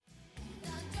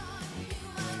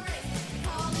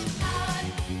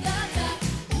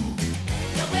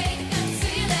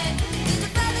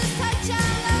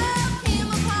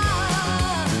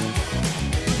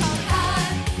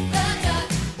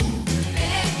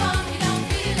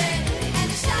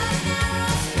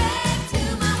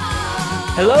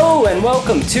Hello and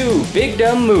welcome to Big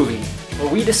Dumb Movie,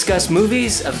 where we discuss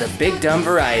movies of the big dumb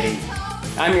variety.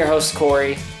 I'm your host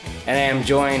Corey, and I am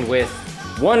joined with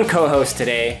one co-host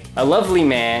today, a lovely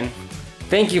man.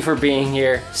 Thank you for being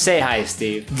here. Say hi,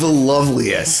 Steve. The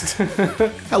loveliest.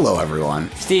 Hello, everyone.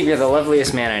 Steve, you're the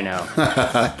loveliest man I know.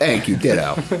 Thank you,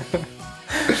 ditto.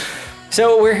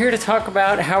 So we're here to talk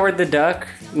about Howard the Duck.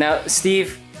 Now,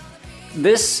 Steve,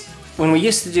 when we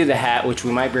used to do the hat, which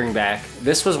we might bring back,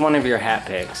 this was one of your hat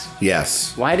picks.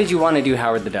 Yes. Why did you want to do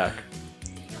Howard the Duck?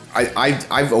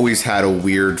 I've always had a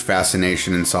weird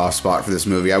fascination and soft spot for this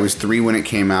movie. I was 3 when it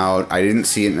came out. I didn't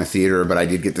see it in a theater, but I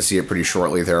did get to see it pretty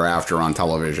shortly thereafter on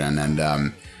television.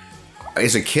 And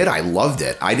as a kid, I loved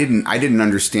it. I didn't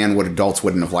understand what adults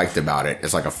wouldn't have liked about it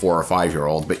as like a 4 or 5 year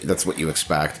old, but that's what you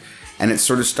expect. And it's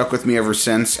sort of stuck with me ever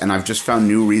since. And I've just found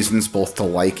new reasons both to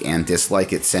like and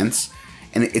dislike it since.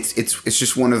 And it's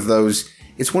just one of those.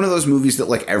 It's one of those movies that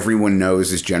like everyone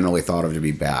knows is generally thought of to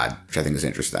be bad, which I think is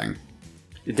interesting.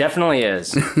 It definitely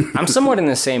is. I'm somewhat in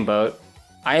the same boat.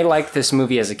 I liked this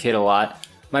movie as a kid a lot.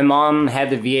 My mom had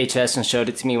the VHS and showed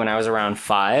it to me when I was around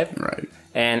 5. Right.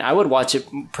 And I would watch it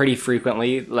pretty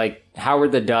frequently, like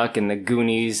Howard the Duck and the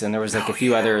Goonies, and there was like a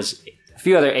few other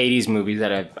 80s movies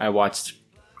that I watched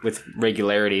with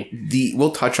regularity. We'll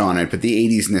touch on it, but the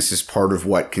 80s-ness is part of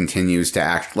what continues to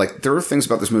act. Like, there are things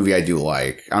about this movie I do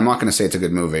like. I'm not going to say it's a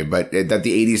good movie, but that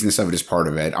the 80s-ness of it is part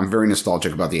of it. I'm very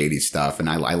nostalgic about the 80s stuff, and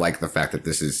I like the fact that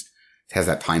this has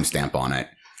that timestamp on it.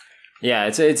 Yeah,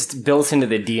 it's built into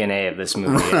the DNA of this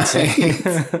movie.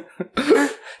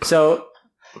 Right. So,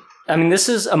 I mean, this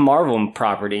is a Marvel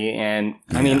property, and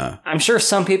I mean, I'm sure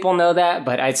some people know that,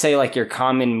 but I'd say like your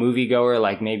common moviegoer,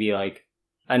 like maybe like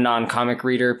a non-comic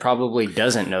reader probably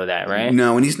doesn't know that, right?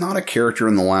 No, and he's not a character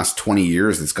in the last 20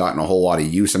 years that's gotten a whole lot of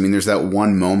use. I mean, there's that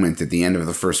one moment at the end of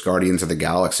the first Guardians of the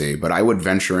Galaxy, but I would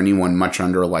venture anyone much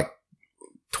under like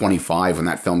 25 when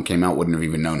that film came out wouldn't have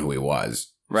even known who he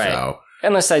was. Right. So,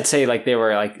 unless I'd say like they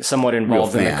were like somewhat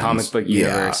involved in the comic book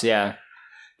universe. Yeah.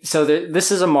 So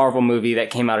this is a Marvel movie that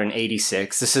came out in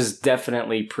 86. This is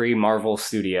definitely pre-Marvel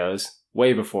Studios.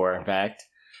 Way before, in fact.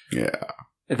 Yeah.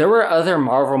 There were other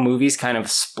Marvel movies kind of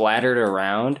splattered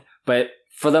around, but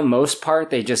for the most part,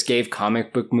 they just gave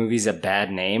comic book movies a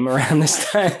bad name around this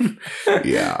time.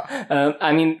 Yeah.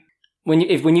 I mean, when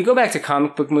you go back to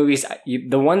comic book movies,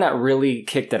 the one that really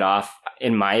kicked it off,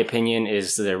 in my opinion,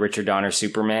 is the Richard Donner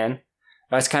Superman.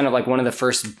 That's kind of like one of the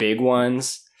first big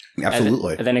ones.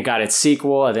 Absolutely. And then it got its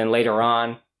sequel, and then later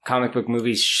on, comic book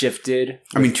movies shifted.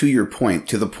 I mean, to your point,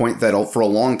 to the point that for a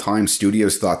long time,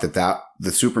 studios thought that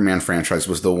the Superman franchise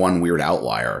was the one weird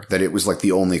outlier, that it was like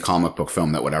the only comic book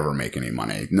film that would ever make any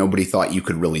money. Nobody thought you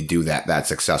could really do that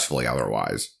successfully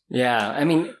otherwise. Yeah, I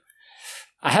mean,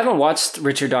 I haven't watched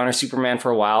Richard Donner Superman for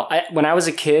a while. When I was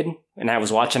a kid and I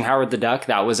was watching Howard the Duck,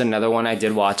 that was another one I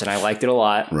did watch and I liked it a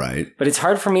lot. Right. But it's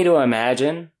hard for me to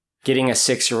imagine getting a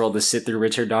 6-year-old to sit through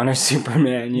Richard Donner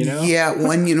Superman, you know? Yeah,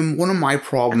 one of my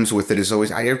problems with it is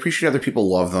always, I appreciate other people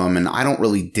love them, and I don't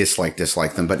really dislike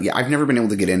them, but yeah, I've never been able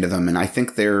to get into them, and I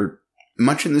think they're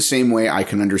much in the same way I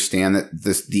can understand that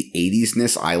the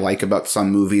 80s-ness I like about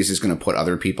some movies is going to put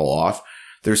other people off.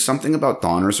 There's something about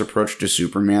Donner's approach to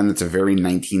Superman that's a very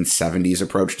 1970s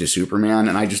approach to Superman,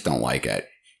 and I just don't like it.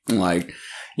 Like...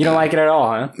 You don't like it at all,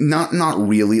 huh? Not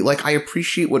really. Like, I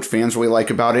appreciate what fans really like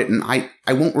about it, and I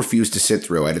won't refuse to sit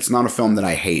through it. It's not a film that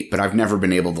I hate, but I've never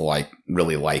been able to, like,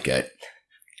 really like it.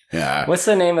 Yeah. What's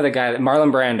the name of the guy?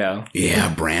 Marlon Brando.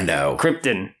 Yeah, Brando.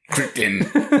 Krypton.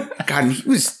 God, he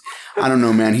was... I don't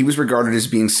know, man. He was regarded as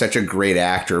being such a great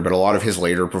actor, but a lot of his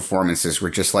later performances were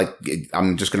just like,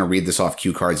 I'm just going to read this off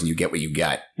cue cards and you get what you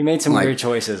get. He made some weird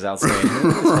choices, I'll say,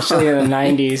 especially in the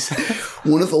 90s.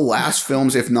 One of the last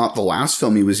films, if not the last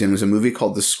film he was in, was a movie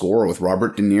called The Score with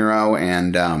Robert De Niro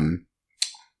and,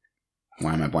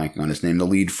 why am I blanking on his name? The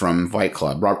lead from Fight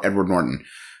Club, Edward Norton.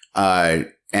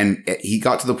 And he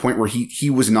got to the point where he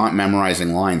was not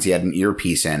memorizing lines. He had an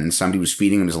earpiece in and somebody was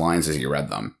feeding him his lines as he read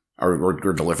them. Or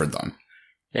delivered them.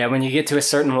 Yeah, when you get to a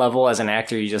certain level as an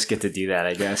actor, you just get to do that,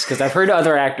 I guess. Because I've heard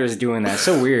other actors doing that.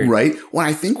 So weird. Right? Well,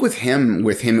 I think with him,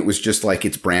 it was just like,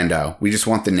 it's Brando. We just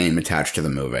want the name attached to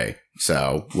the movie.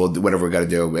 So we'll do whatever we got to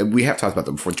do. We have talked about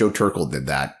that before. Joe Turkel did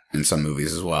that in some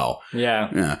movies as well.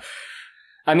 Yeah.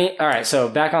 I mean, all right, so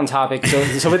back on topic.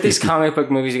 So with these comic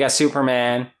book movies, you got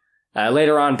Superman.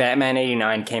 Later on, Batman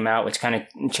 89 came out, which kind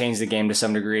of changed the game to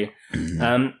some degree.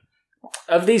 Mm-hmm.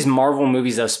 Of these Marvel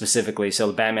movies, though, specifically,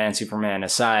 so Batman, Superman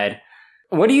aside,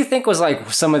 what do you think was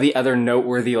like some of the other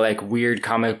noteworthy, like weird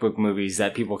comic book movies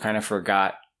that people kind of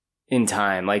forgot in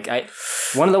time? Like,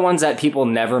 one of the ones that people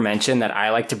never mention that I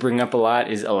like to bring up a lot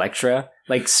is Elektra.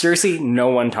 Like, seriously, no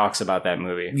one talks about that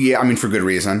movie. Yeah, I mean, for good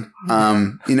reason.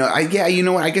 You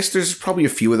know what? I guess there's probably a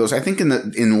few of those. I think in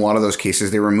a lot of those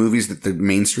cases, they were movies that the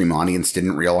mainstream audience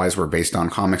didn't realize were based on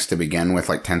comics to begin with,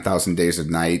 like 10,000 Days of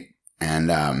Night.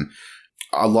 And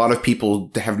a lot of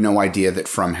people have no idea that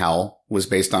From Hell was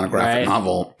based on a graphic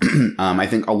novel. I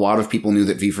think a lot of people knew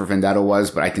that V for Vendetta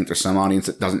was, but I think there's some audience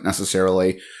that doesn't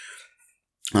necessarily.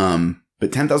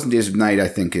 But 10,000 Days of Night, I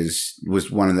think, was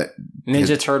one of the...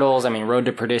 Ninja Turtles, I mean, Road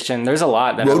to Perdition. There's a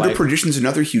lot that Road to Perdition's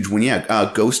another huge one,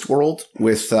 yeah. Ghost World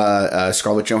with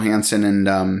Scarlett Johansson and...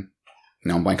 I'm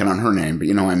blanking on her name, but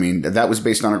I mean, that was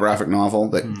based on a graphic novel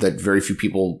that very few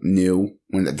people knew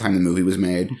when at the time the movie was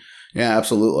made. Yeah,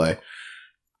 absolutely.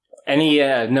 Any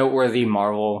noteworthy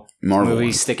Marvel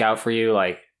movies stick out for you,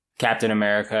 like Captain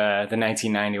America, the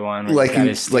 1991? Like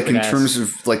in terms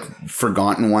of like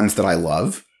forgotten ones that I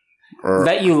love? Or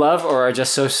that you love or are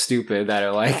just so stupid that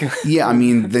are like... Yeah, I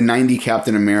mean, the 90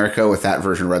 Captain America with that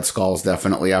version of Red Skull is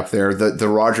definitely up there. The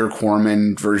Roger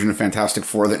Corman version of Fantastic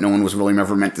Four that no one was really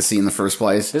ever meant to see in the first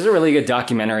place. There's a really good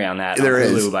documentary on that. There on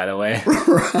Hulu, is. By the way.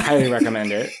 Highly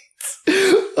recommend it.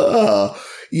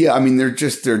 Yeah, I mean, they're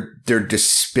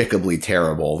despicably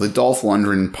terrible. The Dolph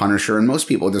Lundgren Punisher, and most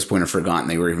people at this point have forgotten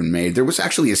they were even made. There was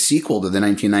actually a sequel to the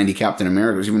 1990 Captain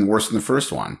America. It was even worse than the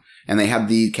first one. And they had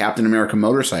the Captain America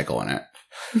motorcycle in it.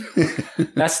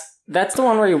 That's the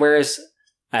one where he wears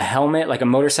a helmet, like a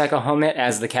motorcycle helmet,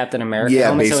 as the Captain America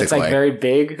helmet. Basically. So it's like very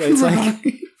big. It's like...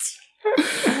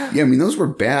 Yeah, I mean, those were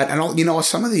bad. And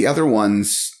some of the other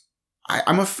ones,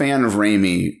 I'm a fan of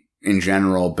Raimi in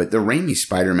general, but the Raimi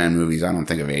Spider-Man movies I don't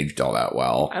think have aged all that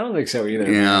well. I don't think so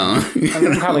either. Yeah.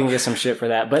 I'm probably going to get some shit for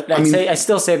that. But I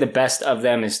still say the best of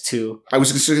them is 2. I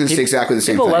was going to say exactly the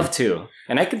same thing. People love 2.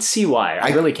 And I can see why.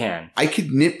 I really can. I could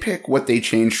nitpick what they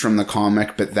changed from the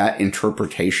comic, but that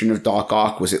interpretation of Doc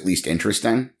Ock was at least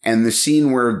interesting. And the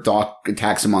scene where Doc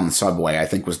attacks him on the subway, I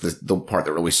think was the part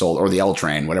that really sold, or the L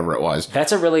train, whatever it was.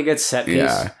 That's a really good set piece.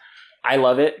 Yeah. I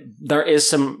love it. There is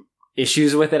some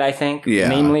issues with it, I think. Yeah.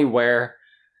 Namely where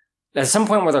at some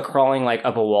point where they're crawling like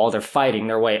up a wall, they're fighting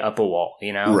their way up a wall,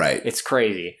 Right. It's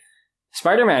crazy.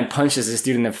 Spider-Man punches this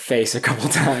dude in the face a couple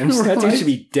times. Right. That dude should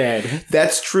be dead.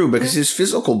 That's true, because his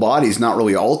physical body's not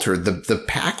really altered. The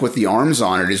pack with the arms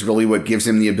on it is really what gives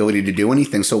him the ability to do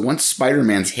anything. So once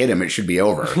Spider-Man's hit him, it should be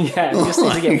over. Yeah, he just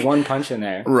needs to get one punch in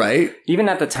there. Right. Even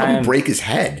at the time... Probably break his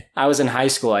head. I was in high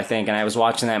school, I think, and I was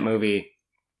watching that movie,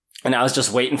 and I was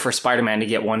just waiting for Spider-Man to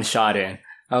get one shot in.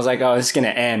 I was like, oh, this is going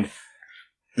to end.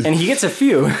 And he gets a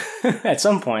few at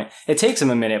some point. It takes him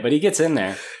a minute, but he gets in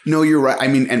there. No, you're right. I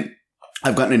mean, and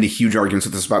I've gotten into huge arguments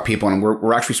with this about people, and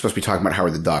we're actually supposed to be talking about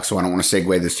Howard the Duck, so I don't want to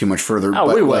segue this too much further. Oh,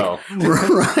 but we will.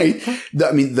 Right.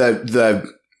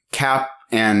 The Cap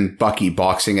and Bucky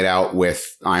boxing it out with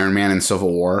Iron Man in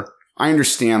Civil War. I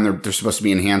understand they're supposed to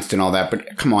be enhanced and all that,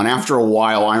 but come on, after a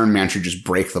while, Iron Man should just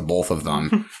break the both of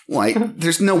them.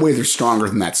 There's no way they're stronger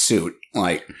than that suit.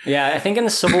 Yeah, I think in the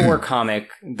Civil War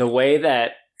comic, the way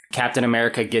that Captain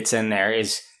America gets in there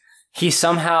is he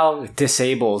somehow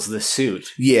disables the suit.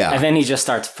 Yeah. And then he just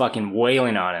starts fucking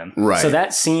wailing on him. Right. So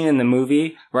that scene in the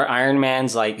movie where Iron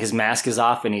Man's like, his mask is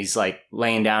off and he's like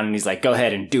laying down and he's like, go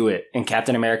ahead and do it. And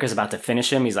Captain America's about to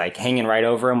finish him. He's like hanging right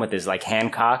over him with his like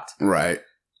hand cocked. Right.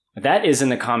 That is in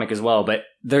the comic as well, but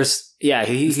there's,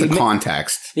 it's the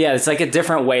context. Yeah, it's like a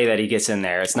different way that he gets in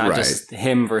there. It's not just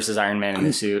him versus Iron Man in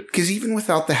the suit. Because even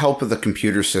without the help of the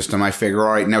computer system, I figure,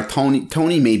 all right, now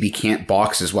Tony maybe can't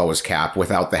box as well as Cap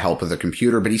without the help of the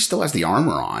computer, but he still has the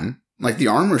armor on. Like, the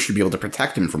armor should be able to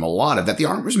protect him from a lot of that. The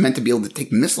armor's meant to be able to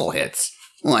take missile hits.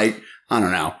 Like, I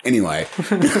don't know. Anyway.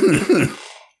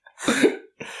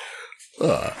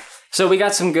 So we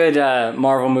got some good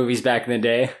Marvel movies back in the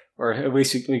day. Or at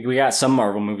least we got some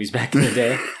Marvel movies back in the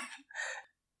day.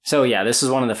 So yeah, this is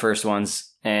one of the first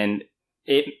ones. And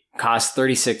it cost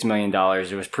 $36 million.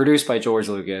 It was produced by George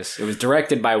Lucas. It was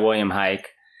directed by William Huyck.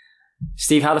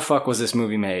 Steve, how the fuck was this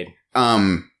movie made?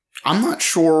 I'm not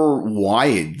sure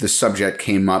why the subject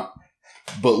came up,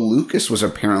 but Lucas was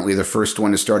apparently the first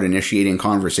one to start initiating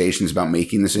conversations about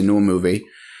making this into a movie.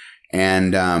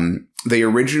 And they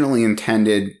originally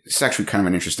intended, it's actually kind of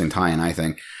an interesting tie-in, I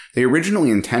think. They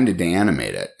originally intended to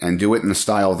animate it and do it in the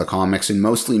style of the comics and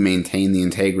mostly maintain the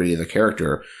integrity of the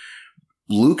character.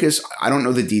 Lucas, I don't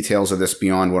know the details of this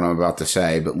beyond what I'm about to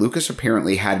say, but Lucas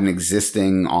apparently had an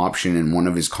existing option in one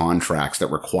of his contracts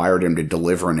that required him to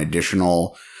deliver an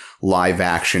additional live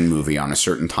action movie on a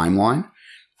certain timeline.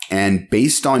 And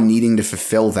based on needing to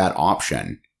fulfill that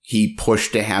option, he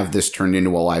pushed to have this turned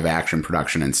into a live action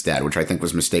production instead, which I think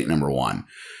was mistake number one.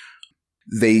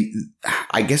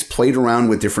 I guess, played around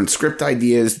with different script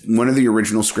ideas. One of the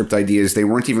original script ideas, they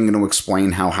weren't even going to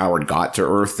explain how Howard got to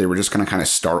Earth. They were just going to kind of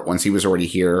start once he was already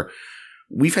here.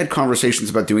 We've had conversations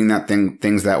about doing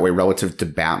things that way relative to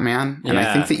Batman. And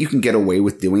I think that you can get away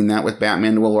with doing that with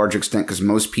Batman to a large extent because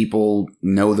most people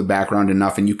know the background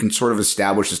enough and you can sort of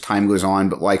establish as time goes on.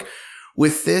 But like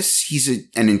with this, he's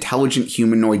an intelligent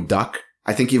humanoid duck.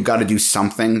 I think you've got to do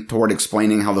something toward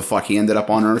explaining how the fuck he ended up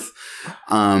on Earth.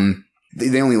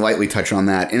 They only lightly touch on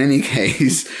that. In any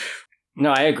case.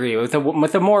 No, I agree. With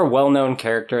a more well-known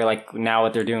character, like now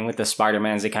what they're doing with the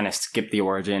Spider-Mans, they kind of skip the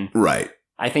origin. Right.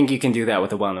 I think you can do that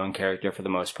with a well-known character for the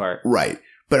most part. Right.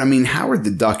 But I mean, Howard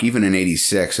the Duck, even in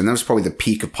 86, and that was probably the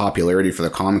peak of popularity for the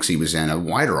comics he was in, a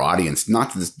wider audience,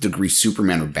 not to the degree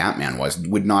Superman or Batman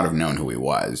would not have known who he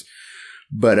was.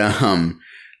 But,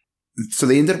 so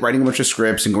they ended up writing a bunch of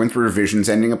scripts and going through revisions,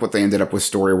 ending up what they ended up with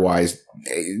story-wise.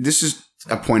 This is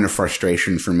a point of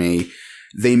frustration for me.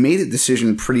 They made a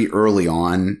decision pretty early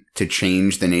on to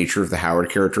change the nature of the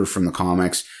Howard character from the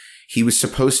comics. He was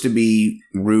supposed to be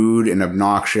rude and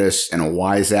obnoxious and a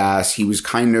wise ass. He was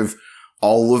kind of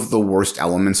all of the worst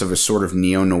elements of a sort of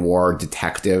neo-noir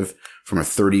detective from a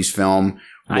 30s film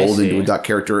rolled into a duck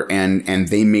character. And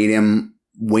they made him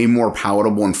way more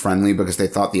palatable and friendly because they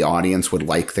thought the audience would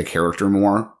like the character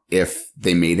more if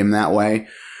they made him that way.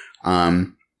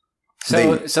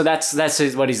 So that's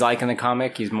what he's like in the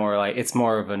comic. He's more like, it's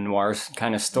more of a noir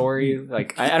kind of story.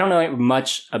 Like, I don't know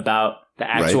much about the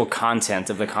actual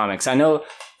content of the comics. I know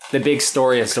the big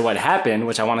story as to what happened,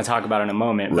 which I want to talk about in a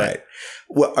moment. Right.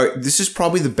 Well, this is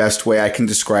probably the best way I can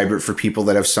describe it for people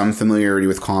that have some familiarity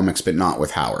with comics, but not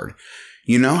with Howard.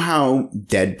 You know how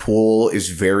Deadpool is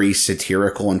very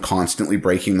satirical and constantly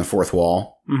breaking the fourth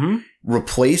wall? Mm-hmm.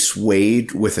 Replace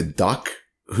Wade with a duck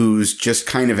who's just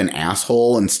kind of an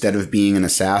asshole instead of being an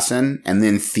assassin, and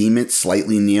then theme it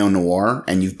slightly neo-noir,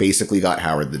 and you've basically got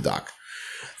Howard the Duck.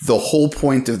 The whole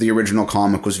point of the original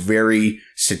comic was very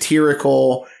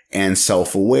satirical and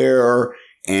self-aware,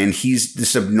 and he's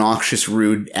this obnoxious,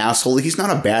 rude asshole. He's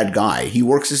not a bad guy. He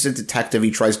works as a detective.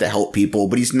 He tries to help people,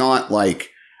 but he's not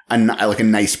like a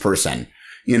nice person,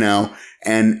 you know?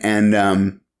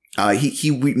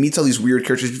 He meets all these weird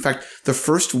characters. In fact, the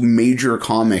first major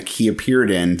comic he appeared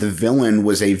in, the villain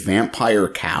was a vampire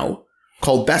cow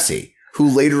called Bessie, who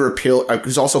later appeared,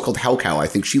 who's also called Hell Cow. I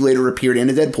think she later appeared in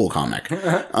a Deadpool comic.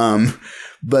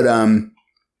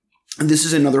 This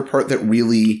is another part that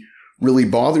really, really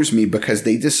bothers me because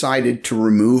they decided to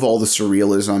remove all the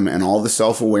surrealism and all the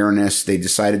self-awareness. They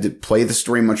decided to play the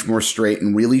story much more straight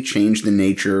and really change the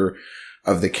nature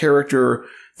of the character.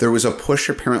 There was a push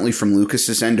apparently from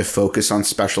Lucas's end to focus on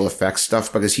special effects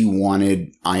stuff because he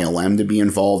wanted ILM to be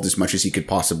involved as much as he could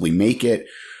possibly make it.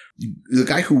 The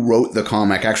guy who wrote the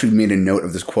comic actually made a note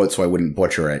of this quote so I wouldn't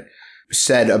butcher it,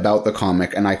 said about the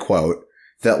comic, and I quote,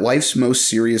 that life's most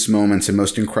serious moments and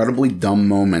most incredibly dumb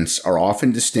moments are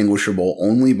often distinguishable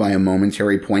only by a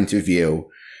momentary point of view,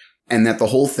 and that the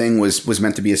whole thing was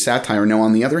meant to be a satire. Now,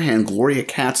 on the other hand, Gloria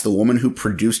Katz, the woman who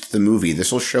produced the movie,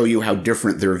 this will show you how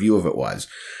different their view of it was.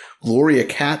 Gloria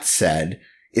Katz said,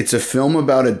 it's a film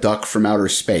about a duck from outer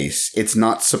space. It's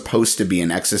not supposed to be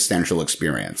an existential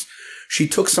experience. She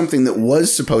took something that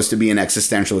was supposed to be an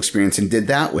existential experience and did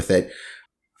that with it.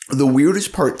 The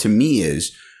weirdest part to me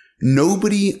is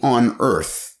nobody on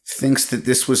Earth thinks that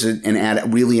this was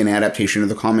really an adaptation of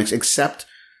the comics, except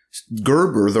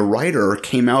Gerber, the writer,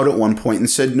 came out at one point and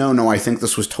said, no, I think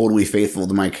this was totally faithful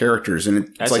to my characters.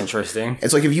 And that's like, interesting.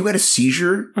 It's like, have you had a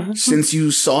seizure since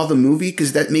you saw the movie?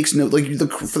 Because that makes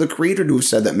for the creator to have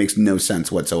said that makes no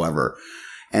sense whatsoever.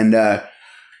 And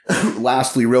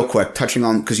lastly, real quick, touching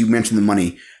on, because you mentioned the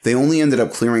money, they only ended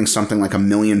up clearing something like $1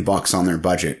 million on their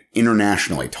budget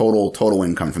internationally, total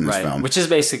income from this film. Which is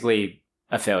basically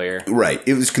a failure. Right.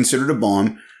 It was considered a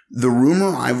bomb. The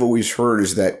rumor I've always heard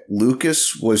is that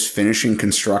Lucas was finishing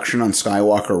construction on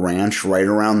Skywalker Ranch right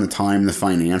around the time the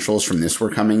financials from this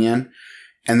were coming in,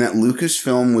 and that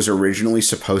Lucasfilm was originally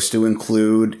supposed to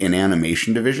include an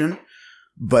animation division,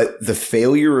 but the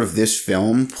failure of this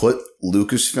film put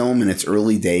Lucasfilm in its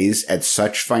early days at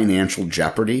such financial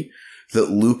jeopardy that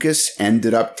Lucas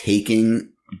ended up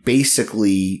taking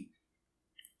basically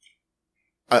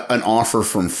an offer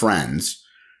from friends.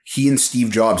 He and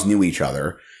Steve Jobs knew each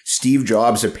other. Steve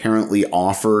Jobs apparently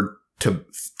offered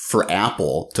for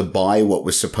Apple to buy what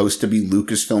was supposed to be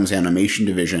Lucasfilm's animation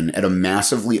division at a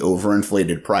massively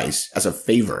overinflated price as a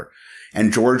favor.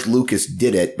 And George Lucas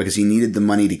did it because he needed the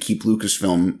money to keep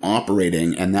Lucasfilm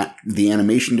operating, and that the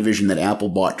animation division that Apple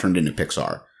bought turned into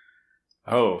Pixar.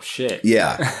 Oh, shit.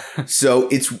 Yeah. So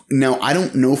it's now, I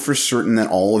don't know for certain that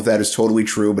all of that is totally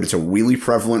true, but it's a really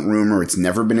prevalent rumor. It's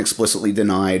never been explicitly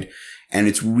denied. And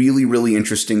it's really, really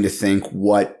interesting to think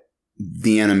what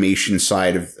the animation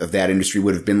side of that industry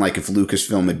would have been like if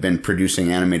Lucasfilm had been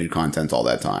producing animated content all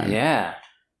that time. Yeah.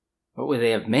 What would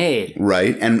they have made?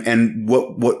 Right. And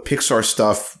what Pixar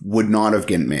stuff would not have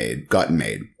gotten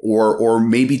made. Or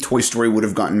maybe Toy Story would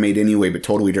have gotten made anyway, but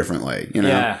totally differently. You know?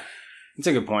 Yeah. That's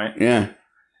a good point. Yeah.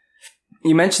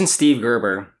 You mentioned Steve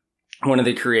Gerber, one of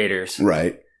the creators.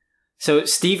 Right. So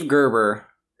Steve Gerber,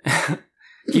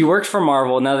 he worked for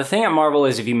Marvel. Now, the thing at Marvel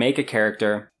is if you make a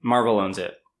character, Marvel owns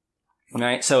it.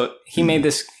 Right? So he made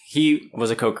this. He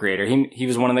was a co-creator. He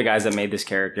was one of the guys that made this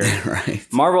character. Right.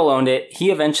 Marvel owned it.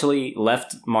 He eventually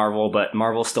left Marvel, but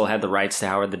Marvel still had the rights to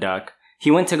Howard the Duck.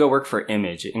 He went to go work for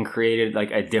Image and created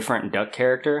like a different duck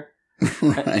character.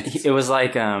 Right. It was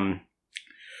like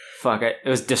it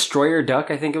was Destroyer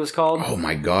Duck, I think it was called. Oh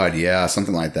my God, yeah,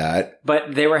 something like that.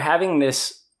 But they were having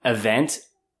this event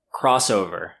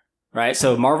crossover, right?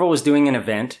 So Marvel was doing an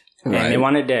event, and they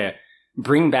wanted to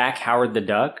bring back Howard the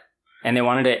Duck, and they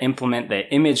wanted to implement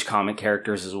the Image comic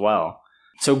characters as well.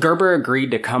 So Gerber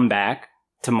agreed to come back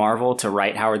to Marvel to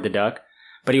write Howard the Duck,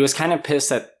 but he was kind of pissed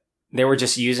that they were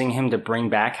just using him to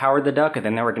bring back Howard the Duck, and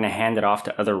then they were going to hand it off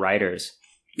to other writers.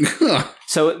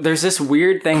 So there's this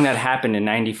weird thing that happened in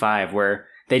 95 where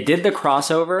they did the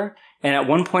crossover, and at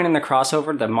one point in the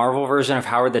crossover, the Marvel version of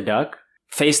Howard the Duck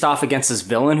faced off against this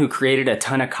villain who created a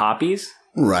ton of copies.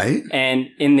 Right. And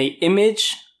in the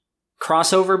Image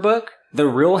crossover book, the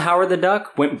real Howard the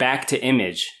Duck went back to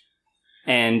Image,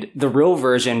 and the real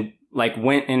version like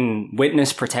went in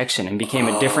witness protection and became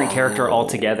a different character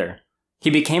altogether. He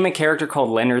became a character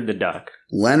called Leonard the Duck.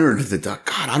 Leonard the Duck.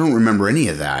 God, I don't remember any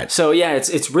of that. So yeah,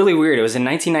 it's really weird. It was in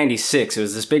 1996. It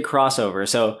was this big crossover.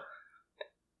 So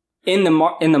in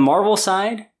the Marvel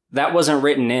side, that wasn't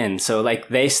written in. So like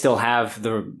they still have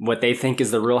what they think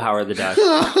is the real Howard the Duck.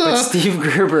 But Steve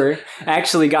Gerber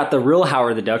actually got the real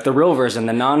Howard the Duck, the real version,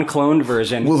 the non-cloned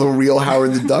version. Will the real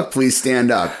Howard the Duck please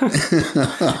stand up?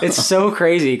 It's so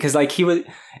crazy because like he was.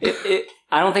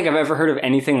 I don't think I've ever heard of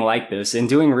anything like this. In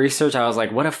doing research, I was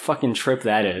like, what a fucking trip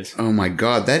that is. Oh my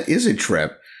God, that is a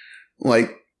trip.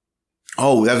 Like,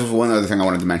 oh, that was one other thing I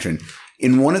wanted to mention.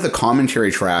 In one of the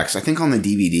commentary tracks, I think on the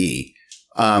DVD,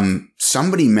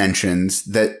 somebody mentions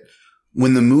that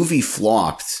when the movie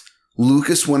flopped,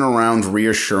 Lucas went around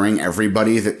reassuring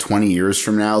everybody that 20 years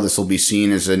from now, this will be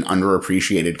seen as an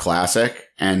underappreciated classic.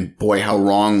 And boy, how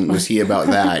wrong was he about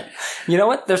that? You know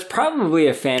what? There's probably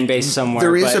a fan base somewhere.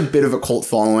 There is a bit of a cult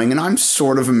following, and I'm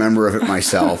sort of a member of it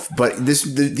myself. But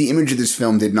the image of this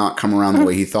film did not come around the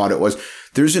way he thought it was.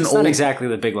 It's not exactly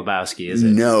The Big Lebowski, is it?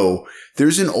 No.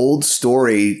 There's an old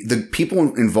story. The people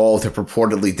involved have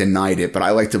purportedly denied it, but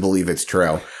I like to believe it's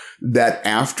true. That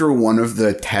after one of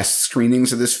the test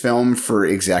screenings of this film for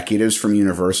executives from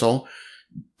Universal,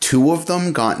 two of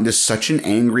them got into such an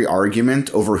angry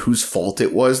argument over whose fault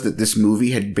it was that this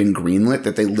movie had been greenlit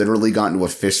that they literally got into a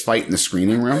fist fight in the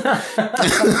screening room.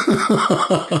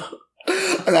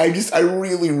 And I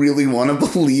really, really want to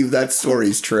believe that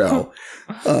story's true.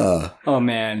 Oh,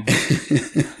 man.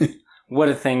 What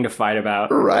a thing to fight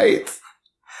about. Right.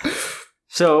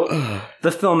 So,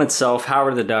 the film itself,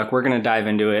 Howard the Duck, we're going to dive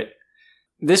into it.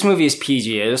 This movie is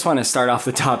PG. I just want to start off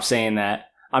the top saying that.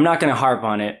 I'm not going to harp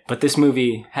on it, but this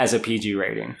movie has a PG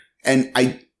rating. And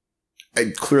I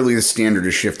clearly the standard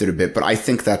has shifted a bit, but I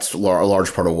think that's a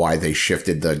large part of why they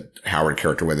shifted the Howard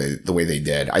character the way they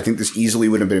did. I think this easily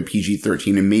would have been a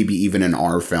PG-13 and maybe even an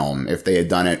R film if they had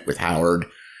done it with Howard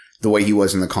the way he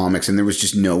was in the comics, and there was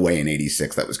just no way in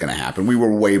 86 that was going to happen. We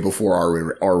were way before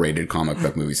R-rated comic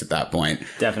book movies at that point.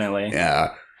 Definitely.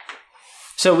 Yeah.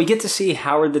 So we get to see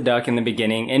Howard the Duck in the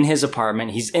beginning in his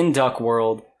apartment. He's in Duck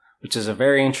World, which is a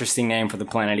very interesting name for the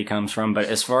planet he comes from, but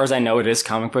as far as I know, it is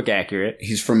comic book accurate.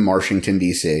 He's from Washington,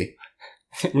 D.C.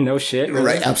 No shit. Really?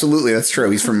 Right, absolutely, that's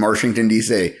true. He's from Washington,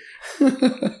 D.C.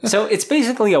 So it's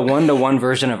basically a one-to-one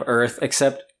version of Earth,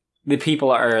 except the people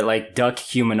are like duck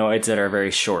humanoids that are very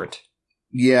short.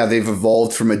 Yeah, they've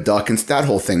evolved from a duck, and that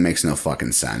whole thing makes no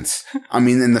fucking sense. I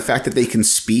mean, and the fact that they can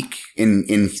speak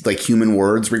in like human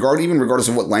words, regardless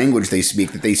of what language they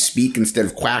speak, that they speak instead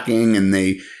of quacking, and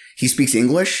he speaks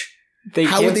English?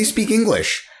 How would they speak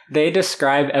English? They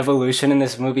describe evolution in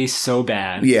this movie so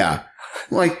bad. Yeah.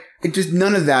 Like, it just,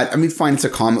 none of that. I mean, fine, it's a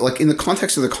comic. Like, in the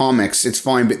context of the comics, it's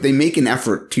fine, but they make an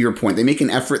effort, to your point, they make an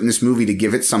effort in this movie to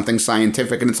give it something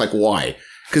scientific, and it's like, why?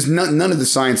 Because none of the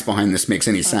science behind this makes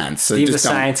any sense. So Steve the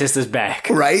scientist is back.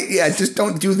 Right? Yeah, just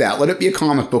don't do that. Let it be a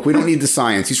comic book. We don't need the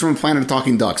science. He's from a planet of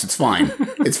talking ducks. It's fine.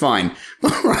 It's fine.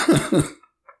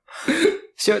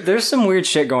 So there's some weird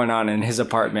shit going on in his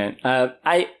apartment.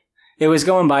 It was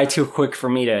going by too quick for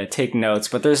me to take notes,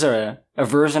 but there's a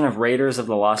version of Raiders of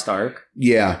the Lost Ark.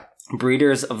 Yeah.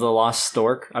 Breeders of the Lost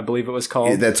Stork, I believe it was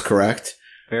called. That's correct.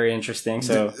 Very interesting.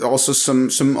 So also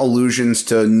some allusions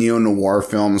to neo-noir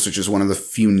films, which is one of the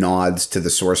few nods to the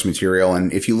source material.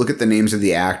 And if you look at the names of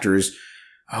the actors,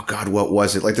 oh God, what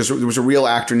was it? Like there was a real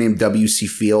actor named W.C.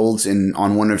 Fields, and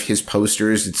on one of his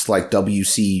posters, it's like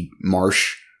W.C.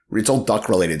 Marsh. It's all duck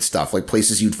related stuff, like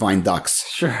places you'd find ducks.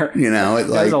 Sure. You know,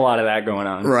 there's a lot of that going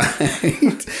on. Right.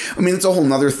 I mean, it's a whole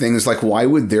nother thing. Is like, why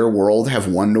would their world have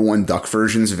 1-to-1 duck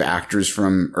versions of actors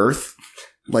from Earth?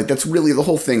 Like, that's really, the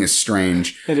whole thing is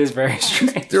strange. It is very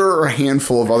strange. There are a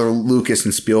handful of other Lucas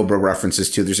and Spielberg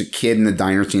references too. There's a kid in the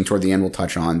diner scene toward the end we'll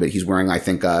touch on, but he's wearing, I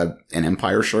think, an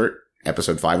Empire shirt.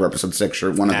 Episode 5 or episode 6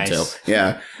 shirt. One of the two.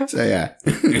 Yeah. So, yeah.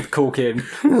 Cool kid.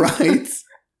 Right.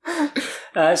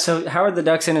 So Howard the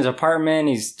Duck's in his apartment.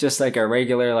 He's just like a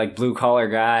regular, like, blue-collar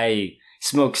guy. He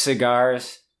smokes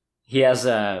cigars. He has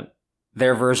their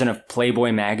version of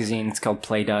Playboy magazine. It's called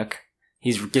Play Duck.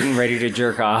 He's getting ready to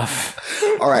jerk off.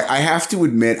 All right. I have to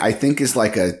admit, I think as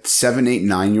like a 7, 8,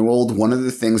 9-year-old, one of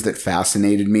the things that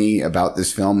fascinated me about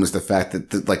this film was the fact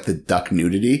that the duck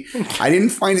nudity. I didn't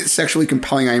find it sexually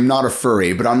compelling. I am not a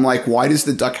furry, but I'm like, why does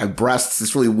the duck have breasts?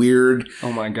 It's really weird.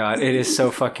 Oh my God. It is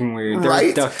so fucking weird. They're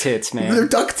right? duck tits, man. They're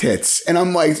duck tits. And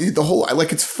I'm like,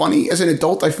 it's funny. As an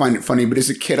adult, I find it funny, but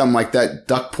as a kid, I'm like, that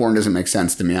duck porn doesn't make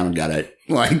sense to me. I don't get it.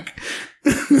 Like...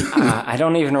 I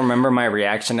don't even remember my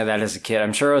reaction to that as a kid.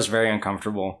 I'm sure I was very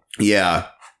uncomfortable. Yeah.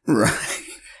 Right.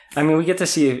 I mean, we get to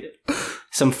see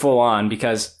some full on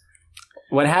because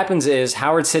what happens is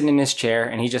Howard's sitting in his chair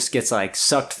and he just gets like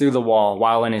sucked through the wall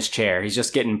while in his chair. He's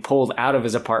just getting pulled out of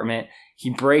his apartment.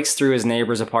 He breaks through his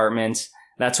neighbor's apartments.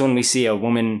 That's when we see a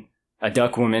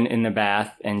duck woman in the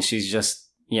bath, and she's just,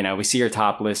 we see her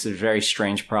topless. It's a very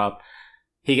strange prop.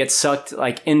 He gets sucked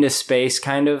like into space,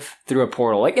 kind of through a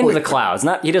portal, like into the clouds.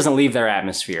 He doesn't leave their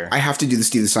atmosphere. I have to do the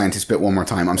Steve the Scientist bit one more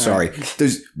time. I'm sorry.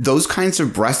 There's those kinds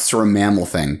of breasts are a mammal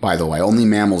thing, by the way. Only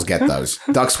mammals get those.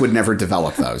 Ducks would never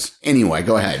develop those. Anyway,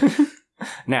 go ahead.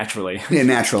 Naturally. Yeah,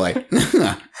 naturally.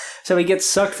 So he gets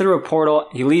sucked through a portal.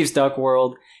 He leaves Duck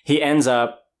World. He ends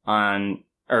up on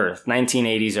Earth,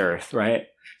 1980s Earth, right?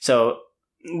 So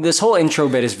this whole intro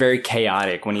bit is very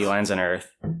chaotic when he lands on Earth.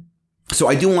 So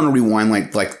I do want to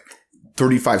rewind like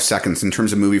 35 seconds in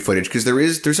terms of movie footage, because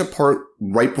there's a part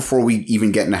right before we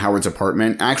even get into Howard's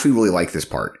apartment. I actually really like this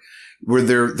part where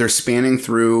they're spanning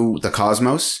through the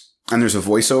cosmos, and there's a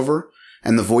voiceover,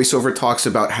 and the voiceover talks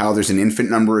about how there's an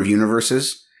infinite number of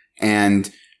universes,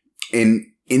 and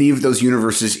in any of those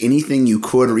universes, anything you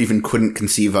could or even couldn't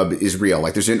conceive of is real.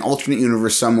 Like there's an alternate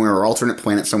universe somewhere or alternate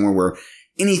planet somewhere where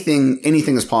anything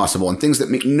is possible, and things that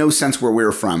make no sense where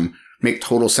we're from make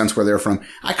total sense where they're from.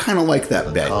 I kind of like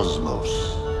that bit.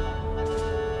 Cosmos.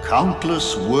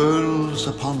 Countless worlds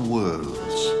upon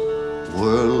worlds.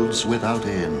 Worlds without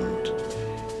end.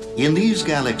 In these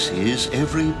galaxies,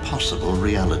 every possible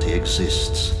reality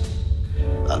exists.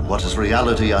 And what is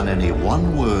reality on any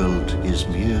one world is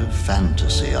mere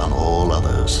fantasy on all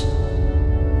others.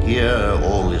 Here,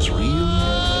 all is real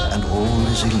and all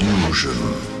is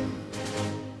illusion.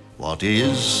 What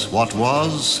is, what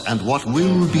was, and what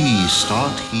will be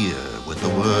start here with the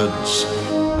words,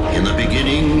 in the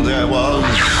beginning there was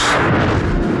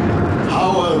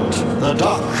Howard the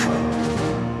Duck.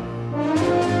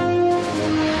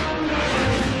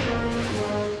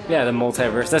 Yeah, the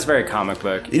multiverse. That's very comic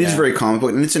book. It is very comic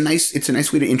book, and it's a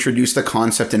nice way to introduce the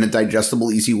concept in a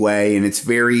digestible, easy way, and it's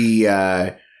very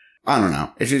I don't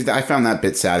know. It's just, I found that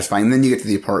bit satisfying. And then you get to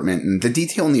the apartment, and the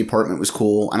detail in the apartment was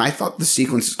cool. And I thought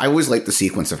I always liked the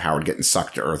sequence of Howard getting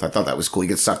sucked to Earth. I thought that was cool. He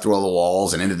gets sucked through all the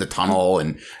walls and into the tunnel.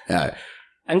 And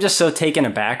I'm just so taken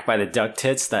aback by the duck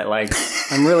tits that, like,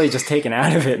 I'm really just taken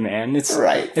out of it, man. It's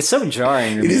right. It's so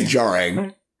jarring to me. It is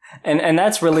jarring. And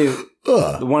that's really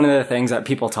one of the things that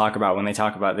people talk about when they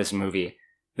talk about this movie.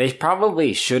 They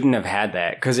probably shouldn't have had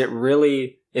that, because it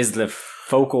really is the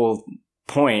focal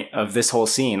point of this whole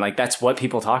scene. Like, that's what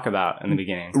people talk about in the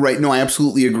beginning. Right. No, I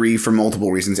absolutely agree for multiple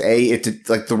reasons.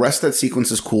 Like, the rest of that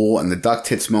sequence is cool, and the duck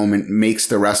tits moment makes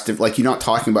the rest of, like, you're not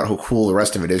talking about how cool the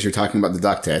rest of it is. You're talking about the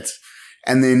duck tits.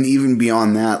 And then even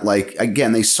beyond that, like,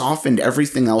 again, they softened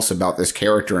everything else about this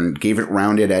character and gave it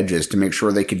rounded edges to make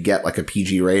sure they could get, like, a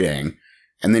PG rating.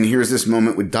 And then here's this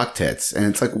moment with duck tits. And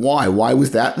it's like, why? Why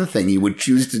was that the thing you would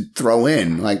choose to throw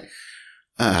in? Like,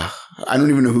 I don't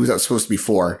even know who that's supposed to be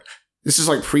for. This is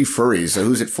like pre-furries, so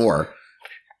who's it for?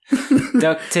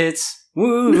 Duck tits.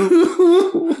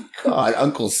 Woo! God,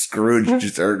 Uncle Scrooge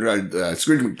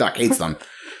Scrooge McDuck hates them.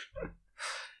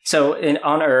 So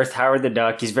on Earth, Howard the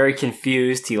Duck, he's very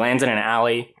confused. He lands in an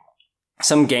alley.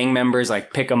 Some gang members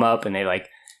like pick him up and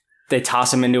they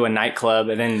toss him into a nightclub,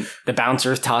 and then the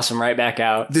bouncers toss him right back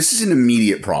out. This is an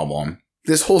immediate problem.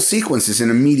 This whole sequence is an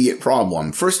immediate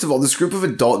problem. First of all, this group of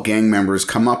adult gang members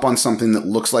come up on something that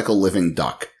looks like a living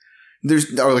duck.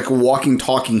 Or like a walking,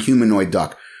 talking humanoid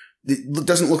duck. It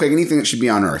doesn't look like anything that should be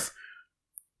on Earth.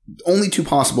 Only two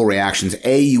possible reactions.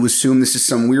 A, you assume this is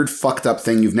some weird fucked up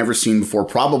thing you've never seen before,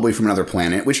 probably from another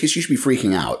planet, which case you should be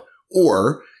freaking out.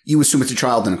 Or you assume it's a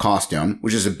child in a costume,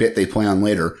 which is a bit they play on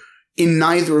later. In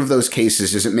neither of those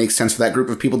cases does it make sense for that group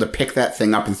of people to pick that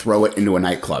thing up and throw it into a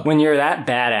nightclub. When you're that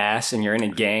badass and you're in a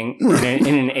gang, in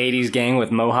an 80s gang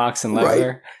with mohawks and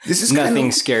leather, right.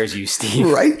 Nothing scares you, Steve.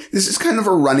 Right? This is kind of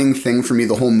a running thing for me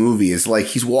the whole movie. Is like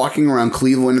he's walking around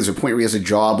Cleveland. There's a point where he has a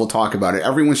job. We'll talk about it.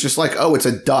 Everyone's just like, oh, it's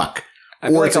a duck. I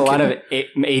feel like a lot of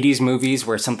 80s movies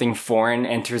where something foreign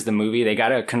enters the movie, they got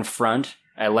to confront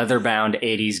a leather-bound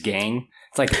 80s gang.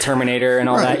 It's like Terminator and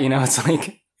all that, you know? It's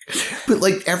like... But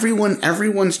like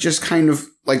everyone's just kind of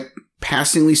like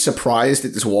passingly surprised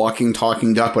at this walking,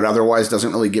 talking duck, but otherwise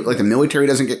doesn't really get, like the military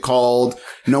doesn't get called.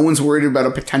 No one's worried about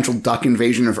a potential duck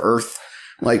invasion of Earth.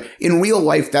 Like in real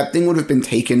life, that thing would have been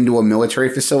taken to a military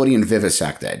facility and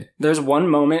vivisected. There's one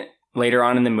moment later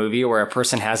on in the movie where a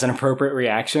person has an appropriate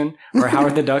reaction, where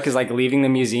Howard the Duck is like leaving the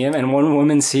museum and one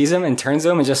woman sees him and turns to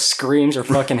him and just screams her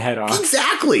fucking head off.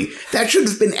 Exactly. That should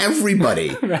have been everybody.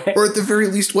 Right. Or at the very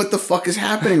least, what the fuck is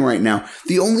happening right now?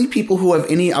 The only people who have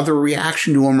any other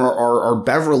reaction to him are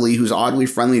Beverly, who's oddly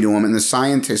friendly to him, and the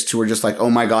scientists who are just like, oh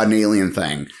my God, an alien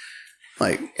thing.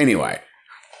 Like, anyway.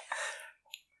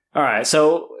 All right.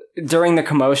 So during the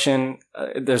commotion,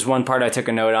 there's one part I took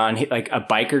a note on, like a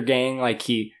biker gang, like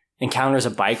he encounters a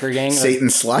biker gang. Satan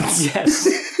sluts? Yes.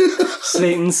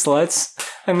 Satan sluts.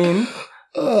 I mean,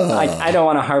 I don't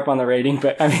want to harp on the rating,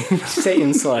 but I mean, Satan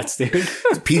sluts, dude.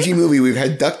 PG movie. We've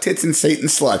had duck tits and Satan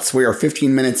sluts. We are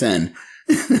 15 minutes in.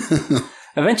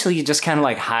 Eventually, he just kind of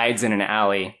like hides in an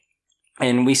alley.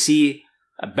 And we see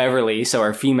Beverly, so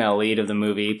our female lead of the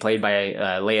movie, played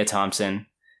by Leah Thompson.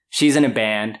 She's in a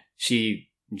band. She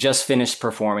just finished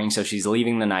performing, so she's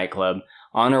leaving the nightclub.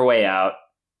 On her way out,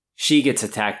 she gets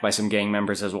attacked by some gang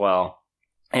members as well.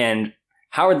 And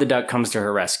Howard the Duck comes to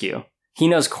her rescue. He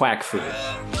knows quack food.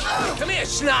 Come here,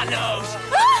 snot-nose!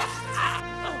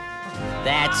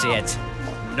 That's it.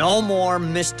 No more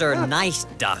Mr. Nice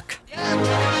Duck.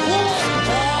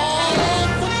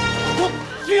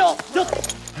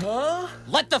 Huh?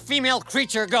 Let the female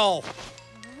creature go.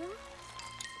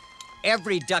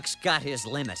 Every duck's got his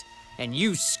limit, and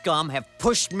you scum have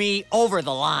pushed me over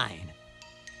the line.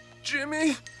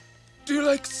 Jimmy, do you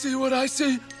like to see what I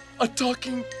see? A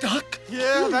talking duck?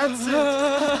 Yeah, that's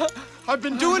it. I've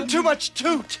been doing too much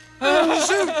toot.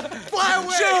 Shoot! Fly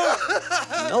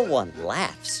away! No one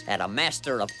laughs at a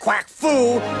master of quack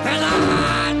foo.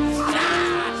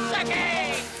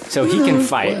 So he can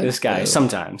fight, this guy,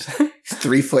 sometimes.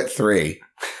 3'3".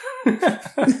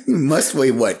 Must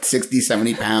weigh, what, 60,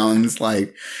 70 pounds?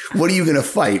 Like, what are you going to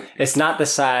fight? It's not the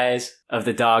size of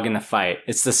the dog in the fight.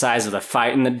 It's the size of the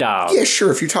fight in the dog. Yeah,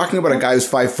 sure. If you're talking about a guy who's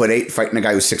 5'8" fighting a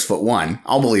guy who's 6'1",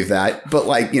 I'll believe that. But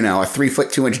like, you know, a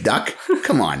 3'2" duck?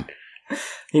 Come on.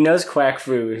 He knows quack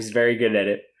foo. He's very good at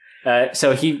it.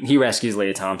 So he rescues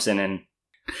Leah Thompson, and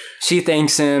she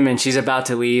thanks him, and she's about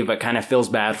to leave, but kind of feels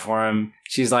bad for him.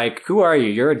 She's like, who are you?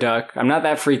 You're a duck. I'm not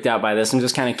that freaked out by this. I'm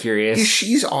just kind of curious.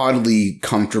 She's oddly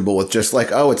comfortable with just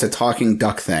like, oh, it's a talking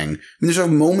duck thing. I mean, there's a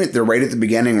moment there right at the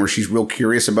beginning where she's real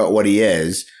curious about what he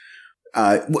is.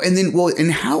 And then,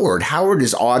 and Howard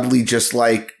is oddly just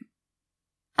like,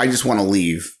 I just want to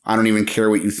leave. I don't even care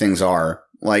what you things are.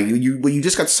 Like, you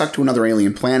just got sucked to another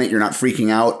alien planet. You're not freaking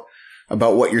out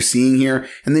about what you're seeing here.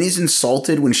 And then he's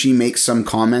insulted when she makes some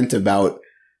comment about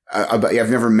I've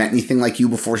never met anything like you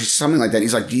before. Something like that.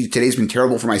 He's like, today's been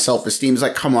terrible for my self-esteem. He's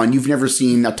like, come on, you've never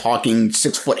seen a talking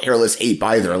 6-foot hairless ape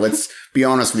either. Let's be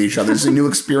honest with each other. It's a new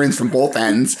experience from both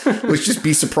ends. Let's just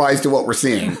be surprised at what we're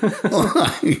seeing.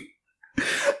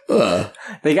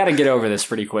 They got to get over this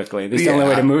pretty quickly. This is the only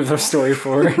way to move the story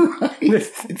forward. Right.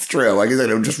 It's true. Like I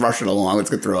said, I'm just rushing along. Let's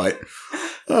get through it.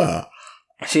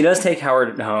 She does take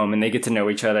Howard home, and they get to know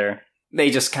each other. They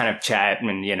just kind of chat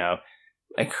and, you know,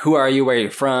 like, who are you? Where are you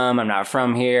from? I'm not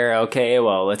from here. Okay,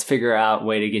 well, let's figure out a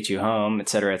way to get you home,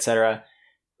 etc., etc.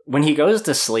 When he goes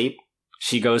to sleep,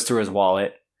 she goes through his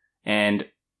wallet. And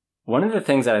one of the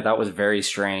things that I thought was very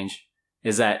strange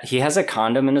is that he has a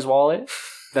condom in his wallet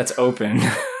that's open.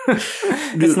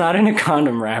 It's not in a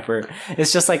condom wrapper.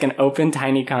 It's just like an open,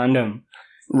 tiny condom.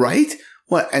 Right?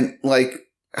 What? And like...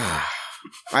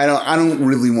 I don't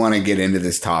really want to get into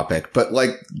this topic, but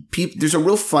like, there's a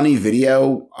real funny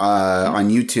video on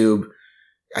YouTube.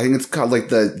 I think it's called like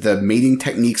the mating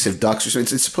techniques of ducks or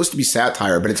something. It's supposed to be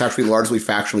satire, but it's actually largely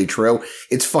factually true.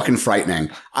 It's fucking frightening.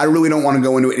 I really don't want to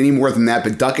go into it any more than that,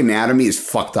 but duck anatomy is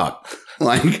fucked up.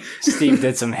 Like, Steve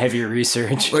did some heavy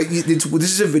research. Like, this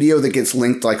is a video that gets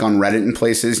linked like on Reddit and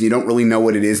places. And you don't really know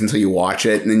what it is until you watch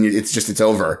it, and then it's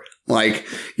over. Like,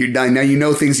 you're done. Now you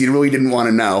know things you really didn't want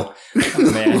to know.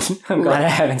 Oh, man, I'm glad I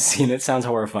haven't seen it. Sounds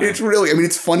horrifying. It's really, I mean,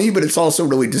 it's funny, but it's also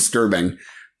really disturbing.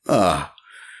 So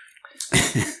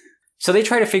they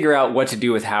try to figure out what to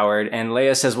do with Howard, and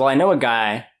Leia says, well, I know a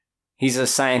guy. He's a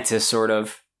scientist, sort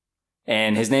of.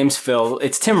 And his name's Phil.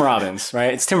 It's Tim Robbins,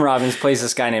 right? It's Tim Robbins plays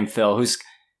this guy named Phil, who's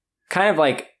kind of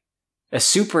like a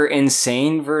super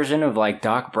insane version of like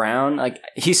Doc Brown. Like,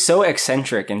 he's so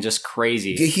eccentric and just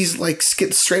crazy. He's like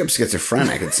straight up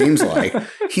schizophrenic, it seems like.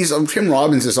 Tim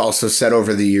Robbins has also said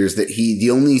over the years that the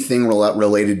only thing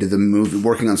related to the movie,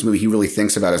 working on this movie, he really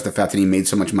thinks about is the fact that he made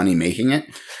so much money making it.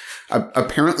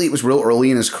 Apparently it was real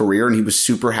early in his career and he was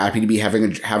super happy to be have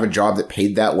a job that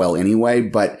paid that well anyway,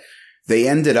 but they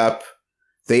ended up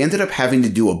having to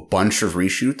do a bunch of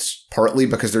reshoots, partly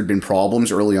because there'd been problems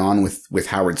early on with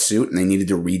Howard's suit and they needed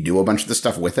to redo a bunch of the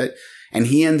stuff with it. And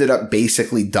he ended up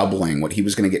basically doubling what he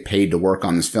was going to get paid to work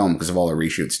on this film because of all the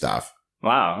reshoot stuff.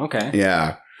 Wow. Okay.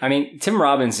 Yeah. I mean, Tim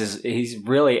Robbins he's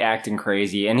really acting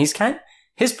crazy, and his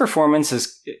performance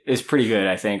is pretty good,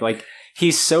 I think. Like,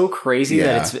 he's so crazy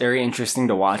that it's very interesting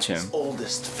to watch him.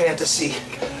 Oldest fantasy.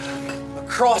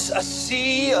 Across a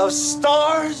sea of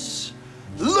stars.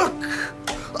 Look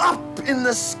up in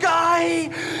the sky.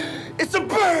 It's a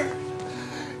bird.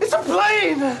 It's a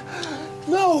plane.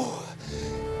 No,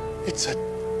 it's a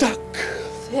duck.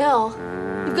 Phil,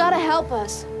 you've got to help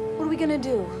us. What are we gonna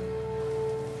do?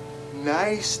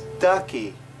 Nice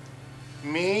ducky.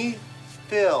 Me,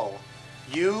 Phil.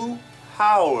 You,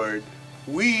 Howard.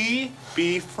 We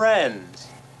be friends.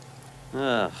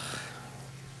 Ugh.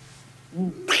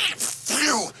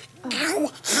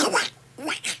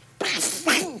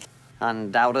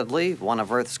 Undoubtedly one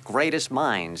of Earth's greatest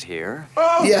minds here.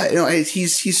 Yeah,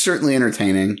 he's certainly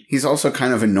entertaining. He's also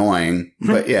kind of annoying,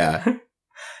 but yeah.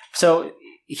 So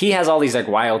he has all these like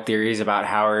wild theories about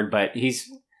Howard, but he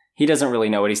doesn't really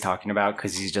know what he's talking about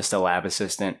because he's just a lab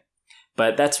assistant.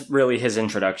 But that's really his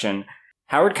introduction.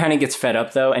 Howard kind of gets fed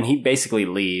up though, and he basically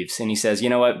leaves. And he says, "You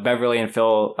know what, Beverly and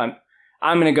Phil,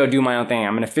 I'm going to go do my own thing.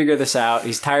 I'm going to figure this out."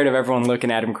 He's tired of everyone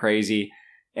looking at him crazy.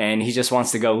 And he just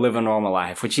wants to go live a normal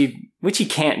life, which he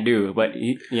can't do, but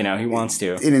he wants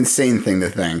to. An insane thing to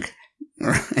think.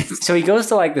 Right. So he goes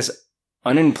to like this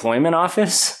unemployment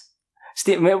office.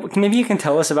 Steve, maybe you can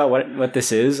tell us about what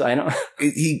this is. I don't.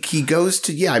 He goes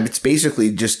to it's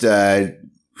basically just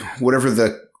whatever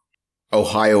the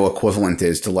Ohio equivalent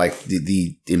is to like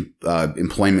the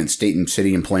employment state and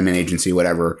city employment agency,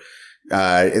 whatever.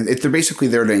 They're basically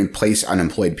there to place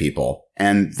unemployed people,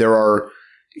 and there are.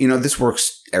 This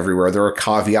works everywhere. There are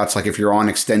caveats, like if you're on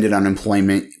extended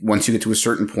unemployment, once you get to a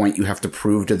certain point, you have to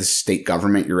prove to the state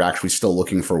government you're actually still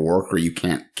looking for work or you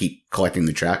can't keep collecting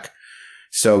the check.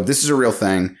 So this is a real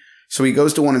thing. So he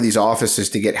goes to one of these offices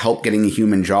to get help getting a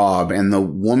human job, and the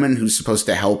woman who's supposed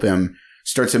to help him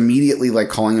starts immediately like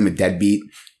calling him a deadbeat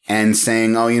and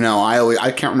saying, "Oh,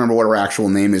 I can't remember what her actual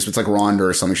name is, but it's like Rhonda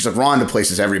or something." She's like, "Rhonda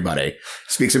places everybody."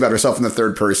 Speaks about herself in the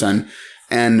third person.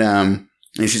 And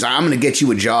she's like, "I'm going to get you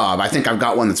a job. I think I've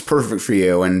got one that's perfect for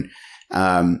you." And,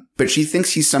 but she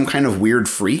thinks he's some kind of weird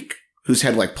freak who's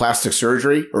had like plastic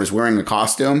surgery or is wearing a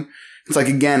costume. It's like,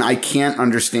 again, I can't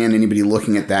understand anybody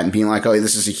looking at that and being like, "Oh,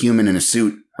 this is a human in a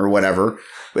suit or whatever."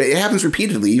 But it happens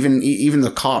repeatedly. Even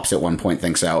the cops at one point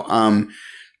think so.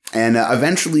 And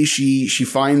eventually she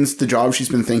finds the job she's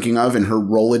been thinking of in her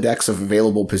Rolodex of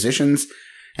available positions.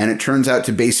 And it turns out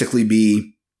to basically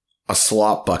be a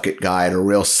slop bucket guy at a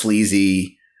real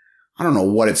sleazy, I don't know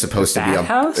what it's supposed to be.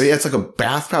 It's like a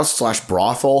bathhouse /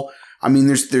 brothel. I mean,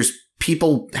 there's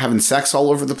people having sex all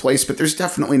over the place, but there's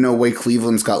definitely no way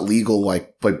Cleveland's got legal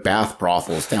like bath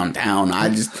brothels downtown.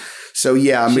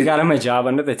 She got him a job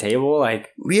under the table, like.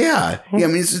 Yeah. I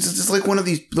mean, it's like one of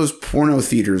those porno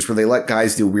theaters where they let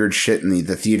guys do weird shit in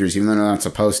the theaters, even though they're not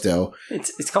supposed to.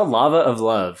 It's called Lava of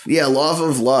Love. Yeah, Lava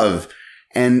of Love.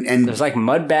 And there's like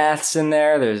mud baths in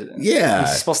there.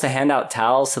 He's supposed to hand out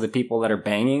towels to the people that are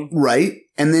banging. Right.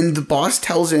 And then the boss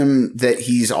tells him that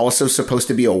he's also supposed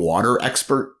to be a water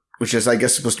expert, which is, I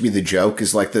guess, supposed to be the joke,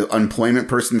 is like the unemployment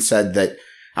person said that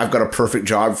I've got a perfect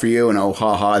job for you. And oh,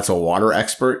 haha, it's a water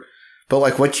expert. But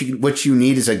like what you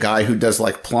need is a guy who does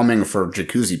like plumbing for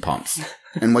jacuzzi pumps.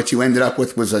 And what you ended up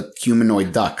with was a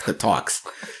humanoid duck that talks.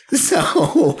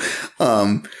 So,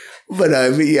 and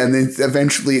then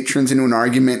eventually it turns into an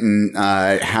argument,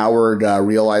 and Howard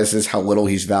realizes how little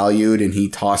he's valued, and he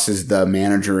tosses the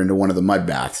manager into one of the mud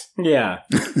baths. Yeah.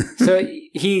 So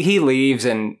he leaves,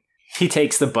 and he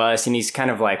takes the bus, and he's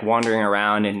kind of like wandering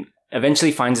around, and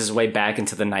eventually finds his way back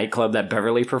into the nightclub that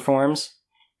Beverly performs.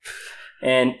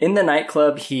 And in the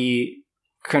nightclub, he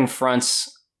confronts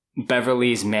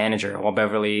Beverly's manager while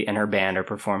Beverly and her band are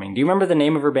performing. Do you remember the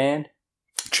name of her band?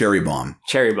 Cherry Bomb.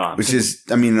 Cherry Bomb. Which is,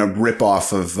 I mean, a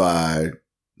ripoff of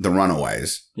The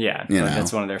Runaways. Yeah. You know?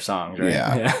 That's one of their songs, right?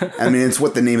 Yeah. I mean, it's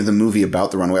what the name of the movie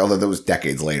about The Runaway, although that was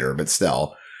decades later, but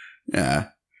still. Yeah.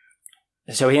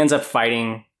 So he ends up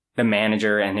fighting the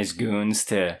manager and his goons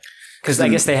because I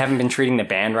guess they haven't been treating the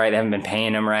band right. They haven't been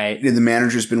paying him right. The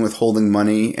manager's been withholding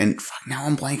money, and now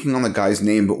I'm blanking on the guy's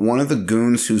name, but one of the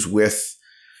goons who's with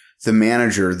the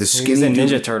manager, the skinny He was in dude,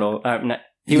 Ninja Turtle.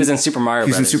 He was in Super Mario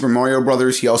Brothers. He's in Super Mario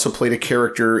Brothers. He also played a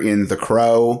character in The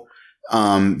Crow.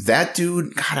 That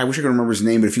dude, God, I wish I could remember his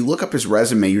name, but if you look up his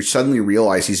resume, you suddenly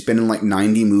realize he's been in like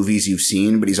 90 movies you've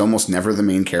seen, but he's almost never the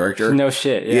main character. No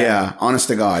shit. Yeah, honest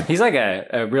to God. He's like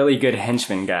a really good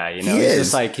henchman guy, you know? He He's is.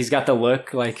 just like, he's got the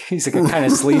look, like, he's like a kind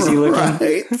of sleazy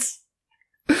looking.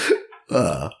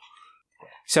 Right?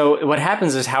 So what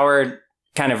happens is Howard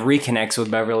kind of reconnects with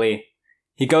Beverly.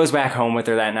 He goes back home with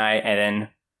her that night, and then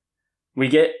we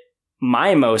get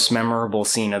my most memorable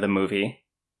scene of the movie,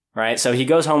 right? So he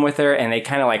goes home with her, and they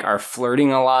kind of like are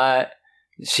flirting a lot.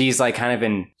 She's like kind of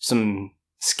in some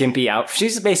skimpy outfit.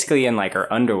 She's basically in like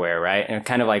her underwear, right? And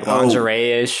kind of like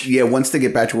lingerie-ish. Yeah, once they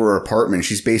get back to her apartment,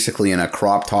 she's basically in a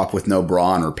crop top with no bra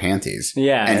on her panties.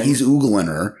 Yeah. And he's oogling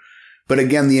her. But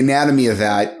again, the anatomy of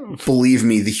that, believe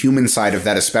me, the human side of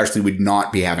that especially would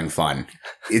not be having fun.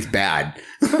 It's bad.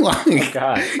 Like, Oh,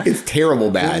 God. It's terrible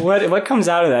bad. What comes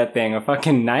out of that thing? A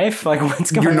fucking knife? Like,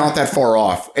 what's going on? You're not that far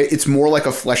off. It's more like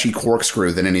a fleshy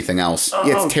corkscrew than anything else.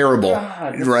 Yeah, it's terrible.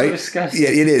 God, that's right? so disgusting. Yeah,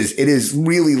 it is. It is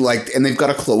really like, and they've got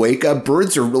a cloaca.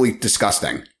 Birds are really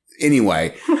disgusting.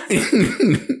 Anyway.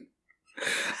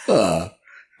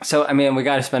 So, I mean, we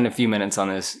got to spend a few minutes on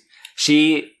this.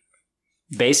 She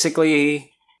basically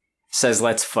says,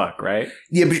 let's fuck, right?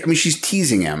 Yeah, but I mean, she's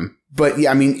teasing him. But yeah,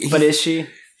 I mean, But is she?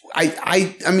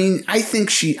 I mean, I think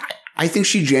she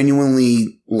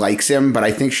genuinely likes him, but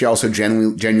I think she also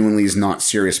genuinely is not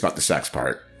serious about the sex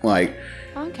part. Like,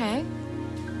 Okay.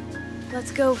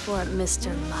 Let's go for it,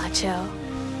 Mr. Macho.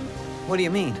 What do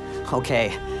you mean?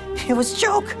 Okay, it was a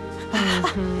joke.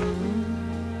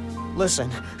 Listen,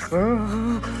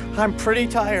 I'm pretty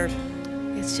tired.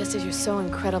 It's just that you're so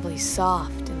incredibly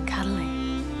soft and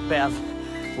cuddly. Bev,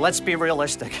 let's be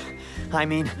realistic. I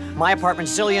mean, my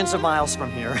apartment's zillions of miles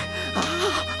from here.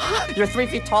 You're 3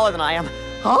 feet taller than I am.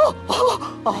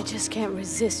 I just can't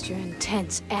resist your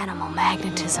intense animal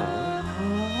magnetism.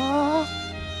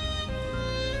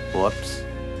 Whoops.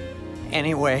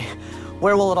 Anyway,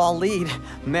 where will it all lead?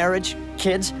 Marriage,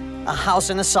 kids, a house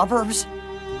in the suburbs?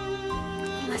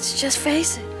 Let's just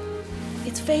face it.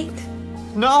 It's fate.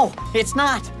 No, it's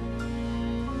not.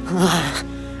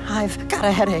 I've got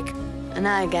a headache. And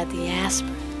I got the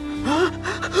aspirin.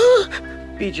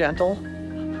 Be gentle.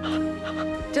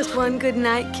 Just one good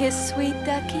night kiss, sweet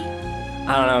ducky.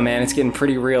 I don't know, man. It's getting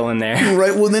pretty real in there.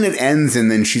 right? Well, then it ends, and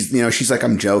then she's like,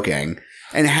 "I'm joking."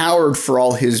 And Howard, for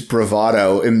all his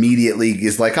bravado, immediately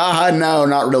is like, no,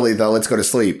 not really, though. Let's go to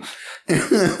sleep.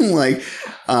 Like,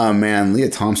 oh, man, Leah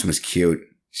Thompson was cute.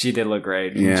 She did look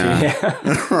great. Didn't Yeah.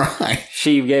 She? Right.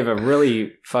 She gave a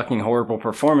really fucking horrible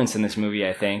performance in this movie,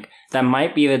 I think. That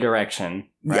might be the direction.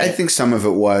 Right? I think some of it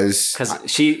was. Because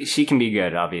she can be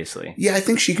good, obviously. Yeah, I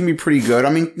think she can be pretty good. I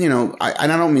mean, and I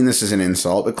don't mean this as an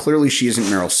insult, but clearly she isn't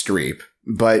Meryl Streep.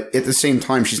 But at the same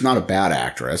time, she's not a bad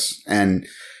actress. And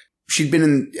she'd been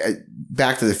in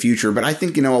Back to the Future, but I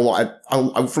think, a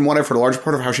lot, from what I've heard, a large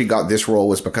part of how she got this role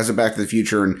was because of Back to the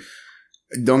Future. And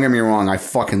don't get me wrong, I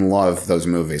fucking love those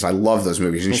movies. I love those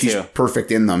movies. And she's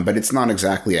perfect in them, but it's not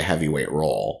exactly a heavyweight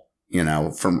role,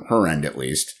 from her end at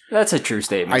least. That's a true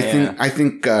statement. I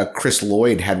think Chris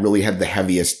Lloyd had the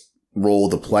heaviest role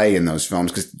to play in those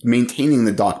films, because maintaining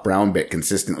the Doc Brown bit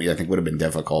consistently, I think, would have been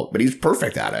difficult, but he's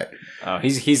perfect at it. Oh,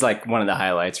 he's like one of the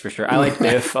highlights for sure. I like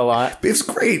Biff a lot. Biff's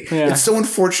great. Yeah. It's so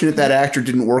unfortunate that actor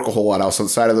didn't work a whole lot else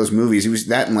outside of those movies. He was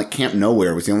that, and like Camp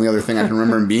Nowhere was the only other thing I can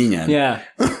remember him being in. Yeah.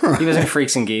 He was in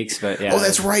Freaks and Geeks, but yeah. Oh,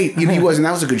 that's right. He was, and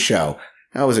that was a good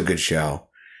show.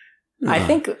 I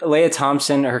think Leah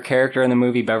Thompson, her character in the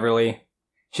movie Beverly,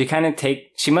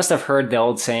 she must have heard the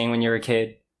old saying when you were a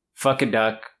kid, fuck a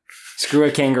duck, screw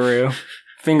a kangaroo,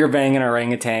 finger bang an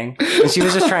orangutan. And she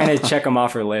was just trying to check them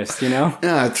off her list, you know?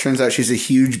 Yeah, it turns out she's a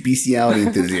huge bestiality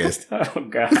enthusiast. Oh,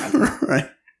 God. Right.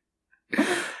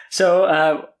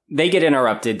 So they get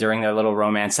interrupted during their little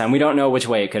romance time. We don't know which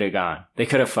way it could have gone. They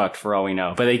could have fucked for all we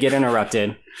know. But they get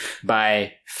interrupted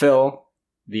by Phil,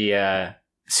 the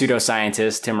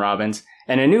pseudoscientist, Tim Robbins,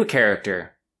 and a new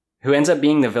character who ends up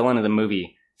being the villain of the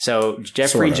movie. So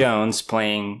Jeffrey Sort of. Jones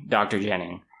playing Dr.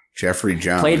 Jennings. Jeffrey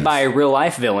Jones. Played by a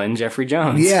real-life villain, Jeffrey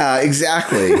Jones. Yeah,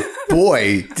 exactly.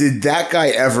 Boy, did that guy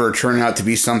ever turn out to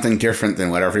be something different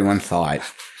than what everyone thought.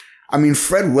 I mean,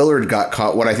 Fred Willard got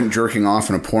caught, what I think, jerking off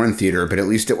in a porn theater, but at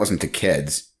least it wasn't to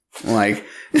kids. Like,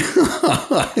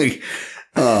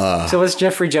 So what's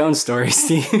Jeffrey Jones' story,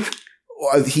 Steve?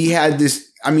 he had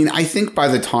this. I mean, I think by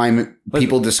the time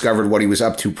people discovered what he was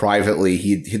up to privately,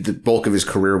 the bulk of his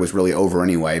career was really over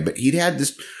anyway. But he'd had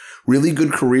this really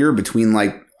good career between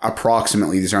like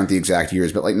approximately, these aren't the exact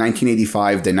years, but like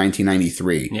 1985 to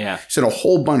 1993. Yeah. He's had a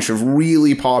whole bunch of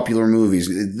really popular movies,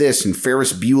 this and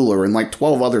Ferris Bueller and like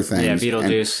 12 other things. Yeah,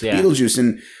 Beetlejuice. And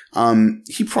Beetlejuice. And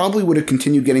he probably would have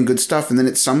continued getting good stuff. And then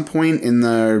at some point in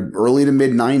the early to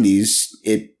mid 90s,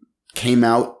 it came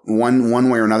out one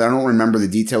way or another. I don't remember the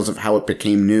details of how it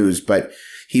became news, but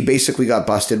he basically got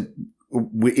busted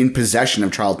in possession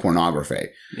of child pornography.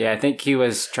 Yeah, I think he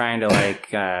was trying to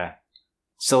like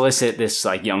solicit this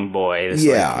like young boy.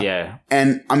 Yeah.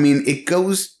 And I mean, it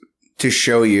goes to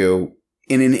show you,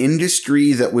 in an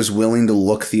industry that was willing to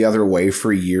look the other way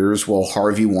for years while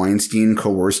Harvey Weinstein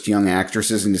coerced young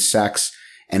actresses into sex,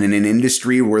 and in an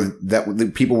industry where the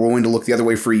people were willing to look the other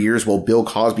way for years while Bill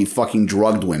Cosby fucking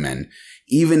drugged women,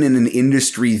 even in an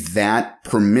industry that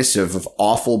permissive of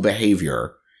awful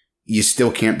behavior, you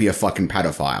still can't be a fucking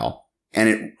pedophile. And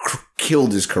it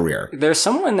killed his career. There's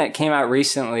someone that came out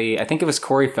recently, I think it was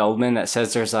Corey Feldman, that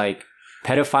says there's like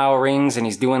pedophile rings and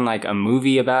he's doing like a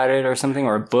movie about it or something,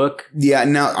 or a book. Yeah,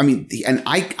 no, I mean, and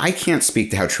I can't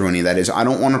speak to how true any of that is. I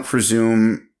don't want to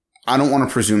presume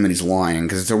that he's lying,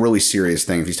 because it's a really serious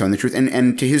thing if he's telling the truth.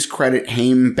 And to his credit,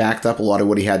 Haim backed up a lot of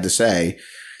what he had to say.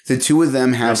 The two of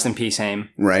them have... Rest in peace, Haim.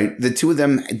 Right. The two of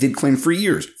them did claim for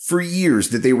years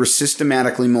that they were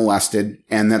systematically molested,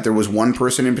 and that there was one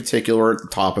person in particular at the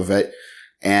top of it,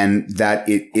 and that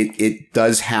it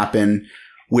does happen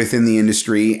within the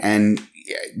industry. And,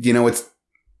 you know,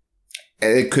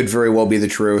 it could very well be the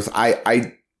truth.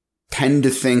 I tend to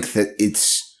think that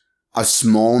it's a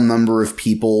small number of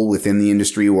people within the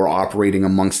industry who are operating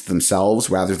amongst themselves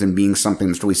rather than being something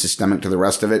that's really systemic to the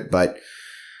rest of it. But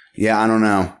yeah, I don't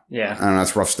know. Yeah. I don't know.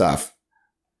 It's rough stuff.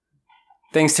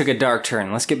 Things took a dark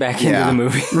turn. Let's get back into the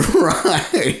movie.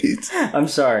 Right. I'm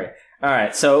sorry. All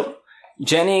right. So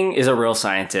Jennings is a real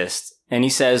scientist, and he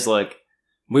says, look,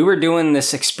 we were doing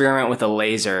this experiment with a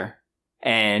laser,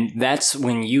 and that's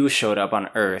when you showed up on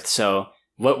Earth. So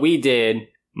what we did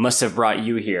must have brought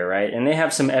you here, right? And they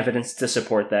have some evidence to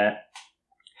support that.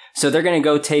 So they're going to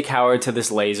go take Howard to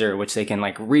this laser, which they can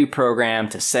like reprogram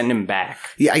to send him back.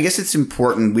 Yeah, I guess it's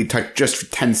important we touch just for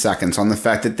 10 seconds on the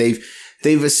fact that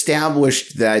they've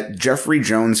established that Jeffrey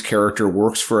Jones' character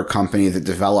works for a company that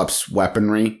develops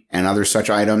weaponry and other such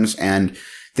items, and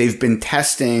they've been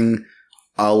testing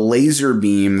a laser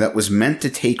beam that was meant to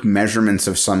take measurements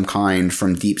of some kind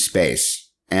from deep space.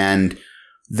 And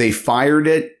they fired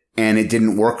it, and it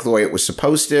didn't work the way it was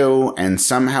supposed to, and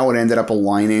somehow it ended up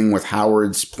aligning with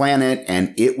Howard's planet,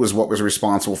 and it was what was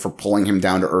responsible for pulling him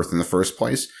down to Earth in the first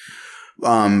place.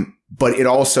 But it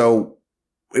also,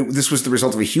 this was the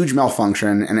result of a huge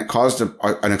malfunction, and it caused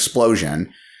an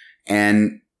explosion.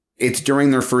 And it's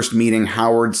during their first meeting,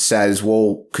 Howard says,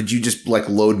 well, could you just like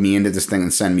load me into this thing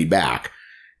and send me back?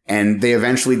 And they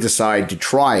eventually decide to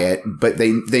try it, but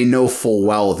they know full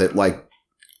well that like,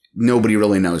 nobody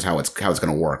really knows how it's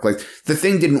going to work. Like, the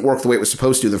thing didn't work the way it was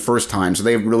supposed to the first time, so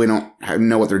they really don't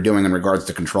know what they're doing in regards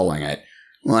to controlling it.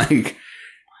 Like,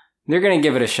 they're going to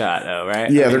give it a shot, though, right?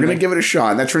 Yeah, they're going to give it a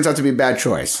shot, and that turns out to be a bad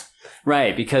choice.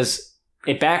 Right, because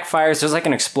it backfires. There's like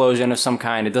an explosion of some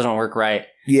kind. It doesn't work right.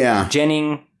 Yeah.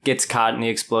 Jennings gets caught in the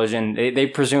explosion. They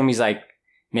presume he's like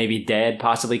maybe dead,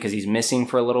 possibly because he's missing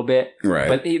for a little bit. Right.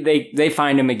 But they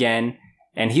find him again.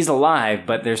 And he's alive,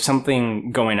 but there's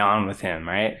something going on with him,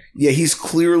 right? Yeah, he's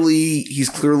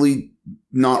clearly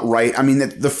not right. I mean,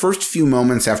 the first few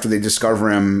moments after they discover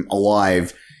him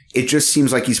alive, it just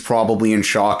seems like he's probably in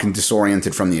shock and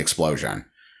disoriented from the explosion.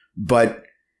 But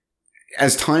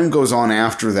as time goes on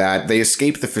after that, they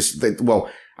escape well,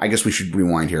 I guess we should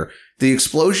rewind here. The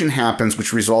explosion happens,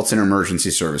 which results in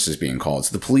emergency services being called.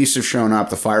 So the police have shown up,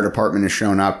 the fire department has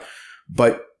shown up,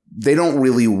 but they don't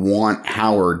really want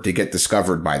Howard to get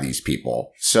discovered by these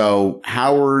people. So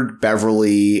Howard,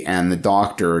 Beverly, and the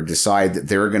doctor decide that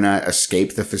they're going to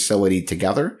escape the facility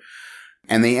together.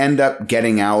 And they end up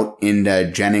getting out into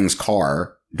Jennings'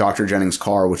 car, Dr. Jennings'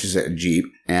 car, which is a Jeep,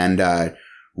 and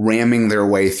ramming their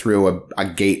way through a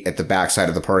gate at the backside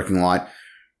of the parking lot.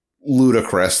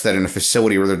 Ludicrous that in a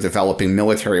facility where they're developing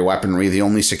military weaponry, the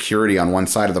only security on one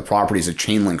side of the property is a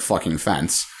chain link fucking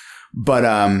fence.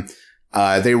 But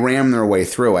they ram their way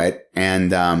through it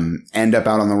and end up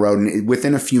out on the road. And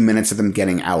within a few minutes of them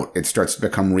getting out, it starts to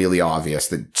become really obvious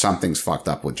that something's fucked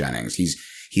up with Jennings.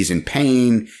 He's in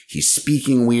pain. He's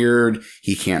speaking weird.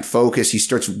 He can't focus. He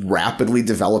starts rapidly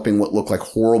developing what look like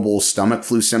horrible stomach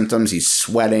flu symptoms. He's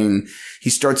sweating. He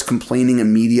starts complaining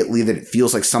immediately that it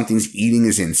feels like something's eating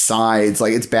his insides.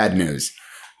 Like, it's bad news.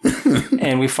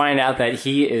 And we find out that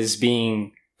he is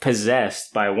being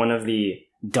possessed by one of the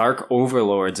dark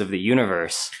overlords of the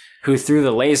universe who through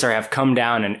the laser have come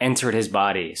down and entered his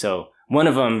body. So one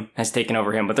of them has taken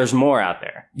over him, but there's more out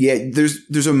there. Yeah,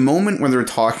 there's a moment when they're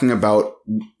talking about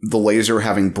the laser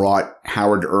having brought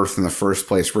Howard to Earth in the first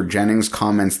place where Jennings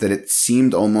comments that it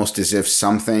seemed almost as if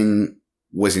something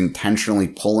was intentionally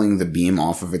pulling the beam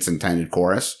off of its intended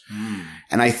course.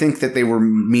 And I think that they were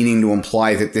meaning to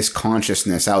imply that this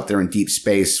consciousness out there in deep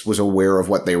space was aware of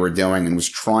what they were doing and was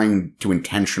trying to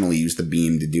intentionally use the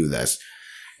beam to do this.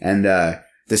 And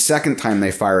the second time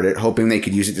they fired it, hoping they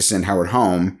could use it to send Howard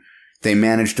home, they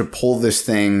managed to pull this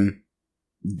thing.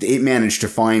 It managed to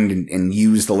find and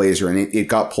use the laser, and it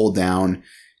got pulled down,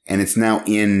 and it's now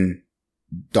in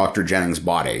Dr. Jennings'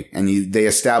 body. And they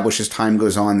establish as time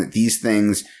goes on that these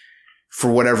things, for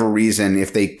whatever reason,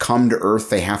 if they come to Earth,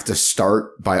 they have to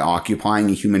start by occupying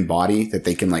a human body that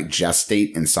they can like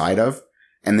gestate inside of.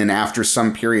 And then after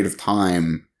some period of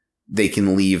time, they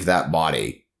can leave that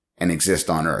body and exist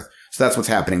on Earth. So that's what's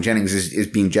happening. Jennings is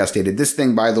being gestated. This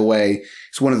thing, by the way,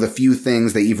 is one of the few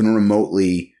things they even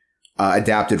remotely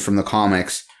adapted from the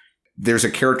comics. There's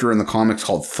a character in the comics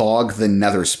called Thog the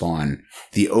Netherspawn,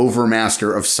 the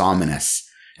Overmaster of Somnus.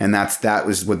 And that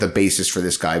was what the basis for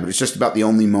this guy. But it's just about the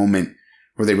only moment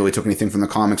where they really took anything from the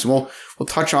comics. We'll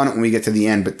touch on it when we get to the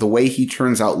end. But the way he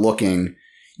turns out looking,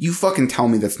 you fucking tell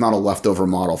me that's not a leftover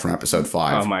model from episode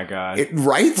 5. Oh my God.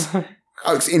 Right?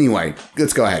 Anyway,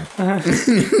 let's go ahead.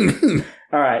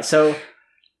 All right. So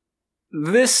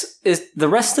this is the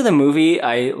rest of the movie.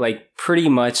 I like pretty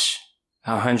much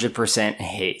 100%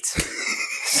 hate.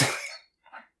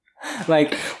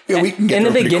 Like yeah, we can get in the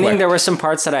there pretty beginning, quick. there were some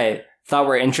parts that I thought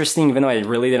were interesting, even though I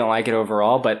really didn't like it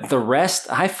overall. But the rest,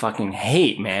 I fucking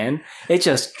hate, man. It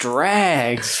just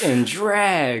drags and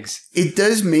drags. It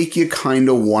does make you kind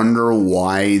of wonder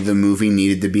why the movie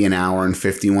needed to be an hour and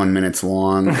 51 minutes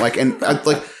long. Like, and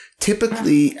like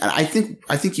typically, I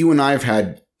think you and I have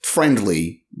had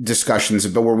friendly discussions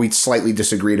about where we slightly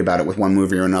disagreed about it with one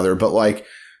movie or another. But like,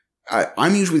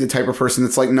 I'm usually the type of person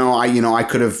that's like, no, I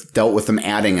could have dealt with them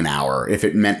adding an hour if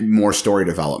it meant more story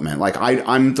development. Like,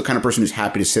 I'm the kind of person who's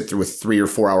happy to sit through a 3 or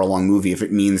 4 hour long movie if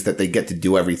it means that they get to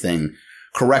do everything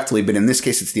correctly. But in this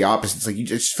case, it's the opposite. It's like, it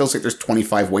just feels like there's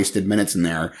 25 wasted minutes in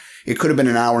there. It could have been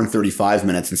an hour and 35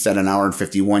 minutes instead of an hour and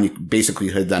 51. You basically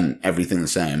could have done everything the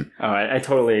same. Oh, I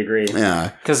totally agree.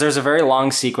 Yeah. Because there's a very long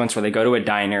sequence where they go to a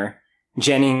diner.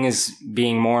 Jennings is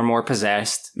being more and more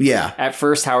possessed. Yeah. At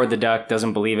first, Howard the Duck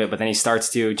doesn't believe it, but then he starts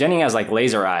to. Jennings has like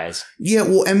laser eyes. Yeah,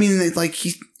 well, I mean, like,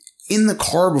 he's in the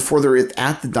car before they're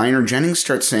at the diner. Jennings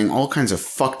starts saying all kinds of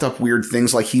fucked up weird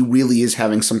things, like he really is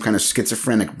having some kind of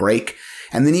schizophrenic break.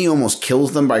 And then he almost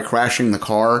kills them by crashing the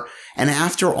car. And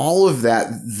after all of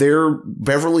that,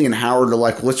 Beverly and Howard are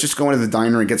like, let's just go into the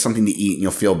diner and get something to eat and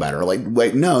you'll feel better. Like,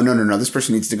 no. This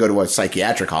person needs to go to a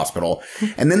psychiatric hospital.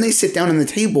 And then they sit down at the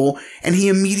table and he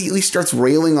immediately starts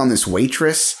railing on this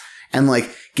waitress and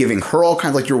like giving her all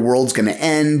kinds, like, your world's going to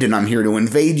end and I'm here to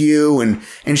invade you.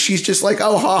 And she's just like,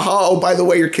 oh, ha ha. Oh, by the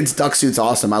way, your kid's duck suit's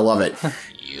awesome. I love it.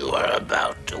 You are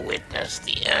about to witness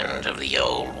the end of the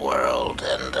old world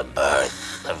and the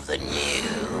birth of the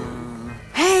new.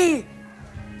 Hey!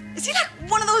 Is he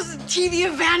like one of those TV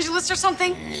evangelists or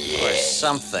something? Or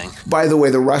something. By the way,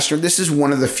 the restaurant, this is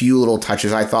one of the few little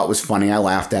touches I thought was funny. I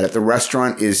laughed at it. The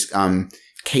restaurant is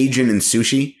Cajun and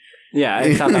sushi. Yeah,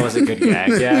 I thought that was a good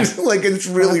gag. Yeah. Like, it's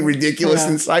really ridiculous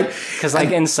inside. Because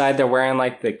like inside they're wearing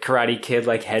like the Karate Kid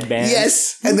like headbands.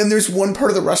 Yes. And then there's one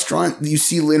part of the restaurant that you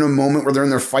see in a moment where they're in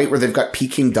their fight where they've got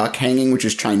Peking duck hanging, which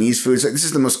is Chinese food. It's like, this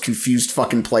is the most confused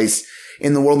fucking place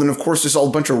in the world. And of course, there's all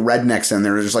a bunch of rednecks in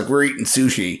there. They're just like, we're eating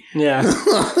sushi. Yeah.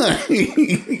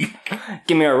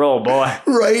 Give me a roll, boy.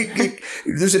 Right?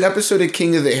 There's an episode of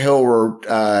King of the Hill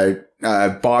where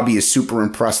Bobby is super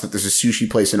impressed that there's a sushi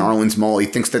place in Arlen's Mall. He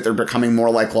thinks that they're becoming more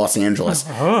like Los Angeles.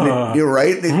 You're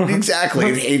right.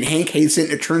 Exactly. And Hank hates it.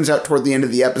 And it turns out toward the end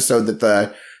of the episode that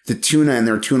the tuna in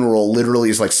their tuna roll literally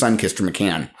is like Sun-Kissed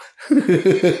McCann.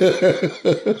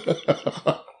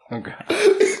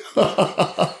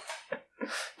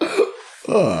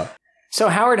 So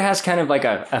Howard has kind of like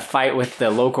a fight with the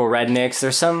local rednecks.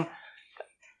 There's some,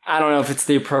 I don't know if it's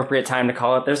the appropriate time to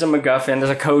call it. There's a MacGuffin. There's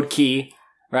a code key,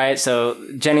 right? So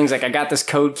Jennings like, I got this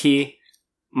code key.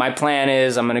 My plan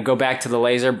is I'm going to go back to the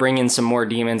laser, bring in some more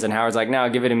demons. And Howard's like, no,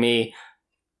 give it to me.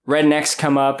 Rednecks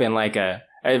come up in like a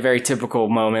very typical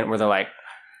moment where they're like,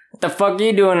 what the fuck are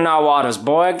you doing in our waters,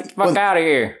 boy? Get the fuck out of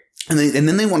here. And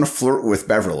then they want to flirt with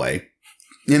Beverly.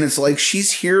 And it's like,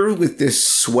 she's here with this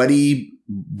sweaty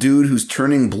dude who's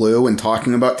turning blue and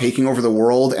talking about taking over the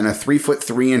world and a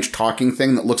 3'3" talking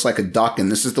thing that looks like a duck.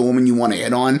 And this is the woman you want to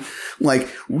hit on. Like,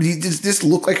 does this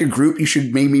look like a group you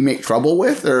should maybe make trouble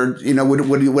with? Or, you know,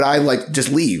 would I like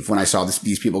just leave when I saw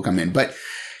these people come in? But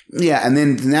yeah. And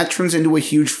then that turns into a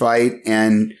huge fight.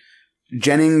 And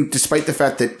Jennings, despite the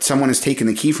fact that someone has taken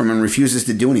the key from him, refuses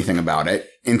to do anything about it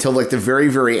until like the very,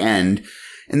 very end.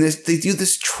 And they do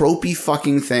this tropey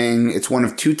fucking thing. It's one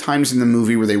of 2 times in the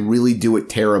movie where they really do it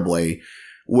terribly,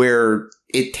 where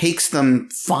it takes them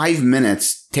 5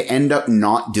 minutes to end up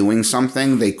not doing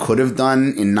something they could have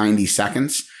done in 90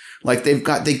 seconds. Like they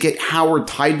get Howard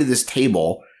tied to this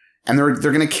table and they're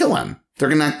going to kill him. They're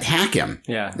going to hack him.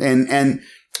 Yeah. And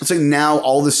it's like now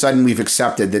all of a sudden we've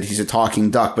accepted that he's a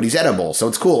talking duck, but he's edible. So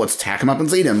it's cool. Let's hack him up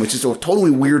and eat him, which is a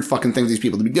totally weird fucking thing for these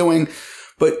people to be doing.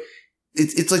 But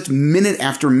it's like minute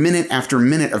after minute after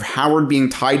minute of Howard being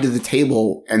tied to the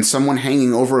table and someone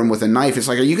hanging over him with a knife. It's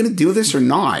like, are you going to do this or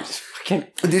not?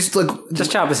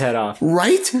 Just chop his head off.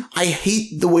 Right? I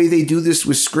hate the way they do this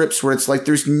with scripts where it's like,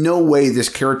 there's no way this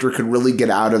character could really get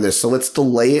out of this. So let's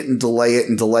delay it and delay it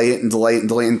and delay it and delay it and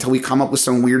delay it until we come up with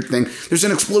some weird thing. There's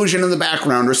an explosion in the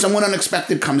background or someone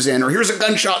unexpected comes in or here's a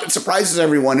gunshot that surprises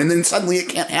everyone. And then suddenly it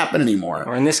can't happen anymore.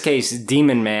 Or in this case,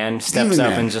 Demon Man steps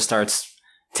up and just starts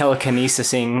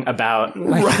telekinesising about.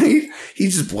 Like, right? He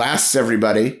just blasts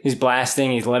everybody. He's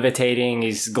blasting, he's levitating,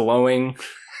 he's glowing.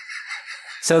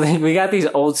 So we got these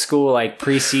old school like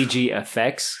pre-CG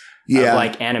effects of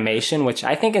like animation, which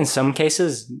I think in some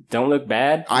cases don't look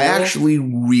bad. I actually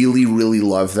really, really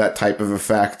love that type of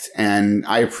effect. And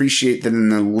I appreciate that in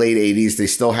the late 80s, they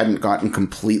still hadn't gotten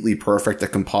completely perfect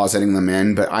at compositing them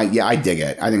in. But I dig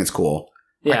it. I think it's cool.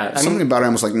 Yeah. Something about it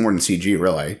almost like more than CG,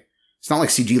 really. It's not like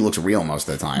CG looks real most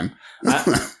of the time.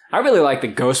 I really like the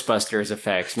Ghostbusters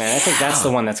effects, man. I think that's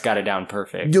the one that's got it down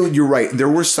perfect. Dude, you're right. There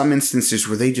were some instances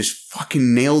where they just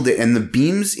fucking nailed it. And the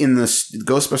beams in the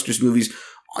Ghostbusters movies,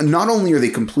 not only are they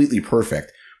completely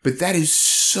perfect, but that is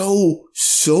so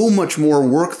much more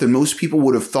work than most people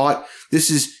would have thought. This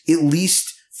is at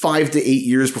least 5 to 8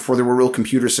 years before there were real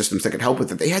computer systems that could help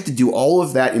with it. They had to do all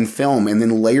of that in film and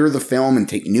then layer the film and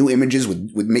take new images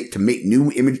to make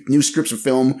new strips of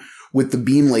film with the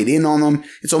beam laid in on them.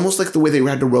 It's almost like the way they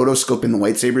had to rotoscope in the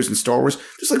lightsabers in Star Wars.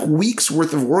 There's like weeks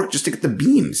worth of work just to get the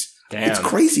beams. Damn. It's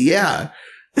crazy, yeah.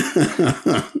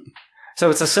 So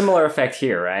it's a similar effect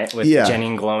here, right? With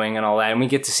Jennings glowing and all that. And we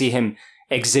get to see him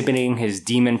exhibiting his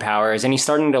demon powers. And he's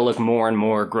starting to look more and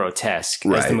more grotesque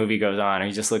as the movie goes on.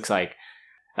 He just looks like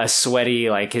a sweaty,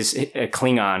 like a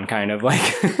Klingon kind of like.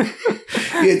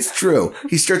 It's true.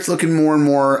 He starts looking more and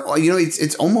more, you know,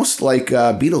 it's almost like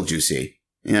Beetlejuicy.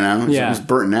 You know, it's almost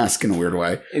Burton-esque in a weird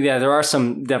way. Yeah, there are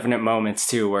some definite moments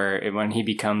too where when he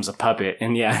becomes a puppet,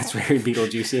 and it's very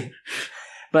Beetlejuicy.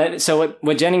 But so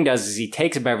what Jennings does is he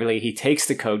takes Beverly, he takes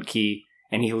the code key,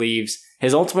 and he leaves.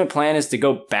 His ultimate plan is to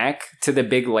go back to the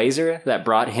big laser that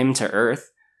brought him to Earth.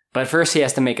 But first he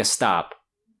has to make a stop.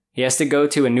 He has to go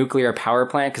to a nuclear power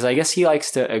plant because I guess he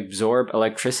likes to absorb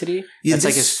electricity. Yeah, that's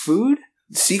like his food.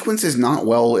 Sequence is not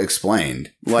well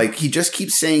explained. Like, he just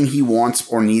keeps saying he wants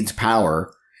or needs power.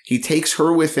 He takes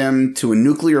her with him to a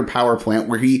nuclear power plant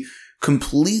where he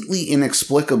completely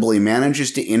inexplicably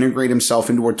manages to integrate himself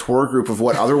into a tour group of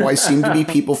what otherwise seem to be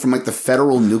people from like the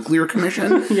Federal Nuclear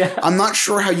Commission. Yeah. I'm not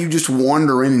sure how you just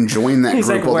wander in and join that He's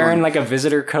group. He's like wearing like a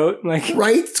visitor coat. Like,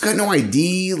 right? It's got no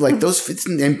ID. Like those fits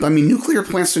in. I mean, nuclear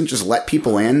plants don't just let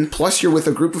people in. Plus you're with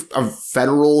a group of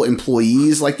federal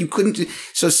employees. Like you couldn't.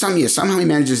 So somehow he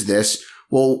manages this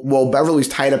while Beverly's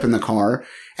tied up in the car.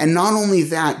 And not only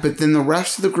that, but then the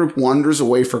rest of the group wanders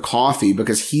away for coffee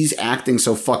because he's acting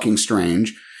so fucking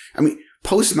strange. I mean,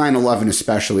 post 9/11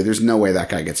 especially, there's no way that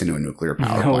guy gets into a nuclear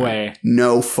power plant. No way.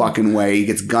 No fucking way. He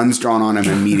gets guns drawn on him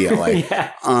immediately.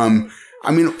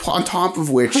 I mean, on top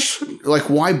of which, like,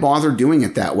 why bother doing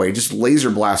it that way? Just laser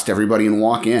blast everybody and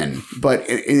walk in. But,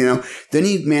 you know, then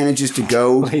he manages to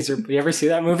go. You ever see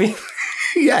that movie?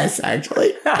 Yes,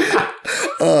 actually.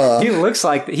 He looks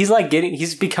like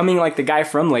he's becoming like the guy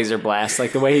from Laser Blast,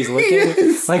 like the way he's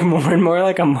looking, like more and more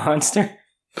like a monster.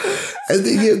 And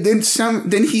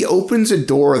then he opens a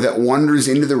door that wanders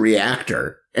into the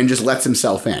reactor and just lets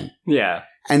himself in. Yeah.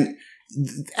 And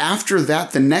after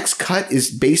that, the next cut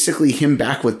is basically him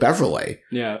back with Beverly.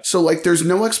 Yeah. So, like, there's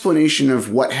no explanation of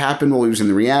what happened while he was in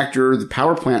the reactor. The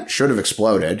power plant should have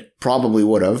exploded. Probably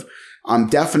would have.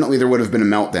 Definitely there would have been a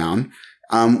meltdown.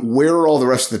 Where are all the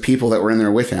rest of the people that were in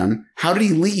there with him? How did he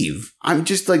leave? I'm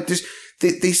just like,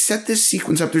 they set this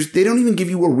sequence up. They don't even give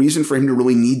you a reason for him to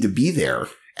really need to be there.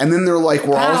 And then they're like,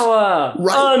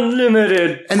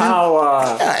 unlimited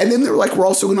power. And then they're like, we're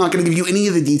also not going to give you any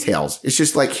of the details. It's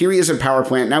just like, here he is at power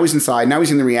plant. Now he's inside. Now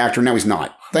he's in the reactor. Now he's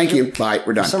not. Thank you. Bye.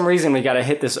 We're done. For some reason, we got to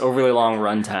hit this overly long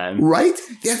runtime. Right?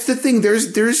 That's the thing.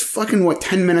 There's fucking,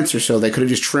 10 minutes or so they could have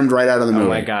just trimmed right out of the movie. Oh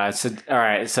my God. So, all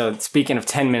right. So speaking of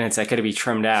 10 minutes that could have been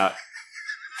trimmed out,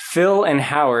 Phil and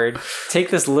Howard take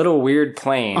this little weird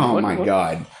plane. Oh my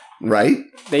God. Right?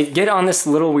 They get on this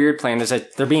little weird plane.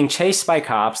 They're being chased by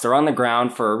cops. They're on the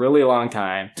ground for a really long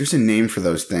time. There's a name for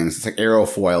those things. It's like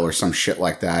aerofoil or some shit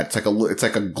like that. It's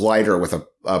like a glider with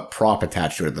a prop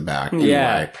attached to it at the back.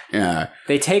 Anyway, yeah.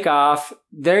 They take off.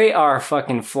 They are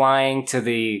fucking flying to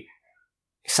the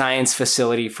science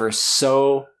facility for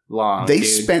so long. They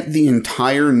spent the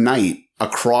entire night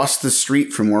across the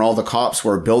street from where all the cops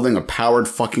were building a powered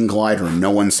fucking glider, and no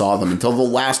one saw them until the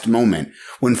last moment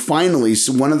when finally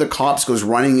one of the cops goes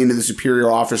running into the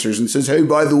superior officers and says, hey,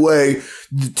 by the way,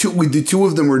 the two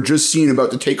of them were just seen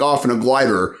about to take off in a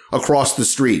glider across the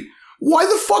street. Why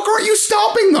the fuck aren't you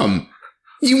stopping them?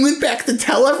 You went back to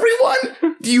tell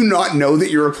everyone? Do you not know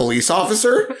that you're a police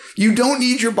officer? You don't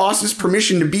need your boss's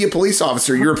permission to be a police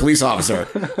officer. You're a police officer.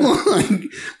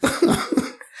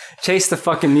 Chase the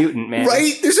fucking mutant, man.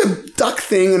 Right? There's a duck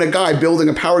thing and a guy building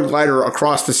a powered glider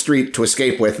across the street to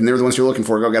escape with, and they're the ones you're looking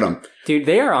for. Go get them. Dude,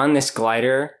 they are on this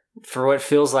glider for what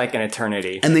feels like an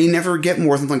eternity. And they never get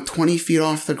more than like 20 feet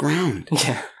off the ground.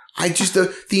 Yeah. I just,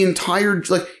 the entire,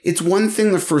 like, it's one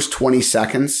thing the first 20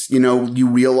 seconds, you know, you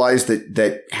realize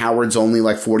that Howard's only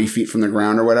like 40 feet from the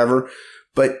ground or whatever.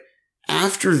 But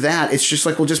after that, it's just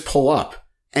like, we'll just pull up.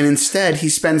 And instead, he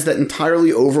spends that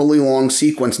entirely overly long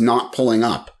sequence not pulling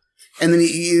up. And then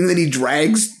he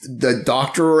drags the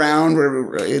doctor around.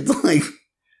 It's like,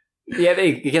 yeah,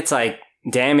 it gets like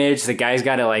damaged. The guy's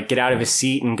got to like get out of his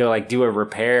seat and go like do a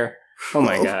repair. Oh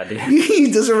my God, dude.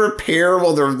 He does a repair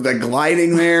while they're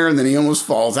gliding there, and then he almost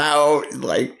falls out.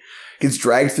 Like, gets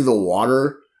dragged through the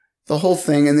water. The whole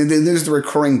thing, and then there's the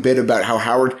recurring bit about how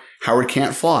Howard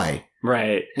can't fly.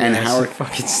 Right. And yeah, Howard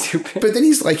fucking stupid. But then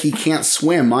he's like, he can't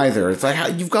swim either. It's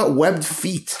like, you've got webbed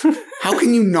feet. How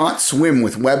can you not swim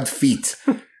with webbed feet?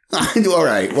 All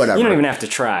right, whatever. You don't even have to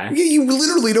try. You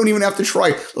literally don't even have to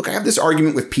try. Look, I have this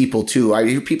argument with people too. I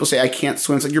hear people say, I can't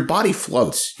swim. It's like, your body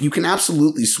floats. You can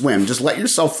absolutely swim. Just let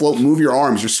yourself float, move your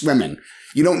arms. You're swimming.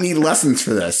 You don't need lessons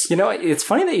for this. You know, it's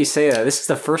funny that you say that. This is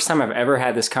the first time I've ever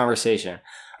had this conversation.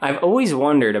 I've always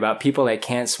wondered about people that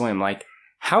can't swim. Like,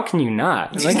 how can you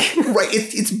not? Like, right,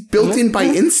 it's built in by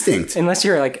instinct. Unless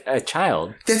you're like a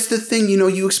child. That's the thing, you know,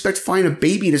 you expect fine, a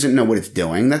baby doesn't know what it's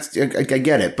doing. I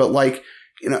get it. But like,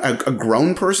 you know, a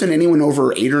grown person, anyone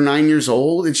over 8 or 9 years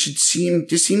old, just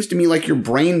seems to me like your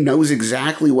brain knows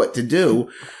exactly what to do.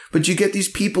 But you get these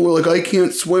people who are like, I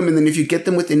can't swim. And then if you get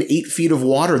them within 8 feet of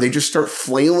water, they just start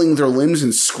flailing their limbs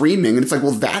and screaming. And it's like,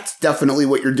 well, that's definitely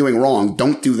what you're doing wrong.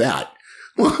 Don't do that.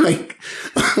 Like,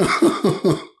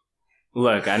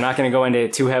 look, I'm not going to go into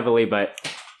it too heavily, but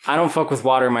I don't fuck with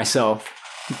water myself.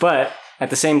 But at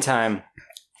the same time,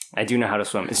 I do know how to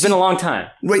swim. It's been a long time.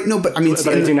 Right, no, but I mean...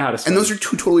 But I do know how to swim. And those are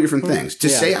two totally different things. To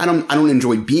say I don't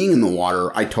enjoy being in the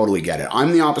water, I totally get it.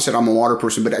 I'm the opposite. I'm a water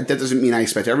person, but that doesn't mean I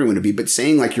expect everyone to be. But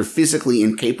saying like you're physically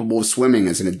incapable of swimming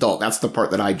as an adult, that's the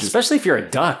part that I just... Especially if you're a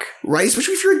duck. Right,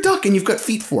 especially if you're a duck and you've got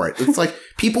feet for it. It's like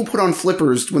people put on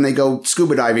flippers when they go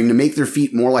scuba diving to make their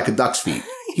feet more like a duck's feet.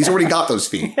 He's already got those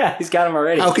feet. Yeah, he's got them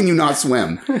already. How can you not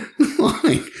swim?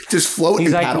 Like, just float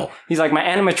and paddle. He's like, my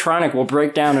animatronic will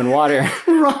break down in water.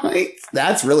 Right.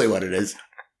 That's really what it is.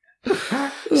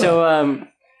 So,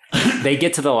 they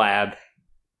get to the lab.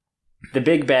 The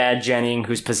big bad, Jennings,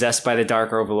 who's possessed by the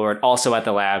Dark Overlord, also at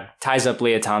the lab, ties up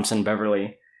Leah Thompson,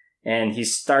 Beverly, and he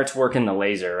starts working the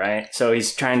laser, right? So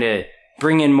he's trying to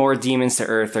bring in more demons to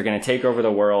Earth. They're going to take over the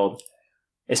world.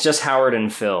 It's just Howard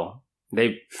and Phil.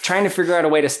 They're trying to figure out a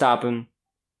way to stop him.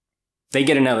 They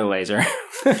get another laser.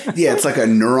 Yeah, it's like a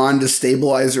neuron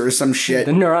destabilizer or some shit.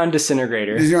 The neuron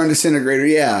disintegrator. The neuron disintegrator,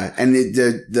 yeah. And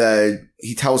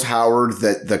he tells Howard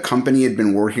that the company had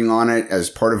been working on it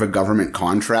as part of a government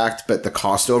contract, but the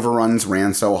cost overruns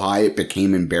ran so high it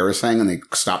became embarrassing and they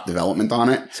stopped development on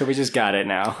it. So we just got it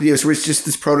now. Yeah, so it's just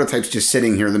this prototype's just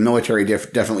sitting here. The military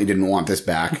definitely didn't want this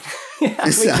back. Yeah,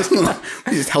 we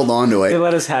just held on to it. They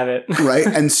let us have it. Right?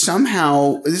 And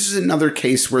somehow, this is another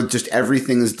case where just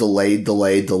everything is delayed.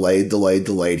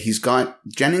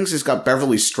 Jennings has got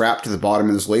Beverly strapped to the bottom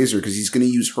of this laser because he's going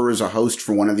to use her as a host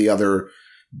for one of the other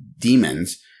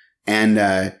demons. And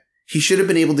he should have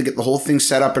been able to get the whole thing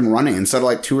set up and running inside of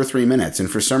like 2 or 3 minutes.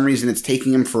 And for some reason, it's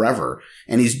taking him forever.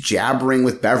 And he's jabbering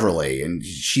with Beverly and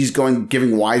she's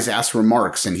giving wise ass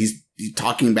remarks and he's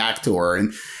talking back to her.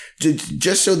 And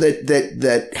just so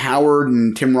that Howard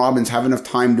and Tim Robbins have enough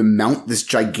time to mount this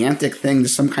gigantic thing to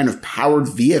some kind of powered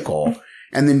vehicle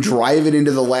and then drive it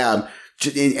into the lab.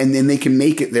 And then they can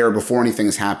make it there before anything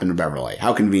has happened to Beverly.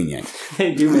 How convenient.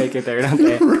 They do make it there, don't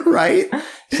they? Right?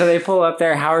 So they pull up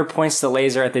there. Howard points the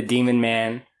laser at the demon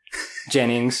man,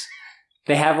 Jennings.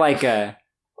 They have like I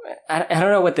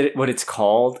don't know what it's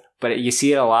called, but you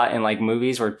see it a lot in like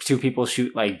movies where two people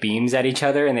shoot like beams at each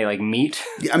other and they like meet.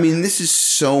 I mean, this is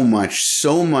so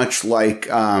much like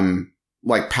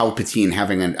Palpatine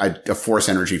having a force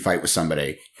energy fight with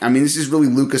somebody. I mean, this is really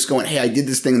Lucas going, hey, I did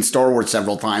this thing in Star Wars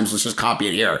several times. Let's just copy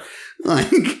it here.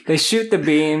 Like, they shoot the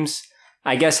beams.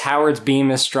 I guess Howard's beam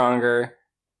is stronger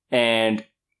and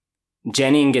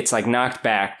Jennings gets like knocked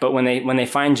back. But when they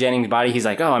find Jennings' body, he's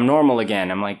like, oh, I'm normal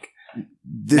again. I'm like,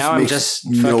 now I'm just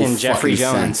fucking Jeffrey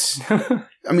Jones.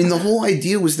 I mean, the whole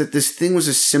idea was that this thing was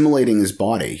assimilating his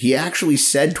body. He actually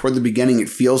said toward the beginning, it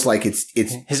feels like his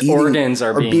organs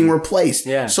are being replaced.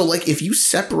 Yeah. So, like, if you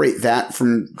separate that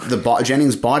from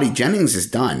Jennings' body, Jennings is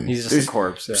done. He's just a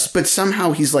corpse. Yeah. But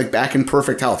somehow he's like back in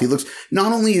perfect health. He looks,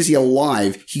 not only is he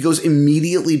alive, he goes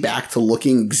immediately back to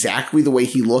looking exactly the way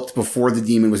he looked before the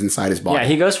demon was inside his body. Yeah,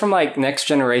 he goes from like Next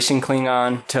Generation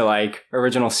Klingon to like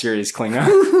original series Klingon.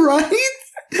 Right?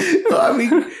 I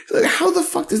mean, like, how the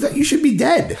fuck does that? You should be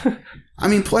dead. I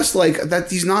mean, plus, like,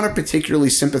 that he's not a particularly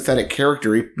sympathetic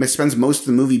character. He spends most of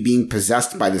the movie being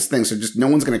possessed by this thing, so just no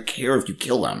one's going to care if you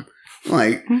kill him.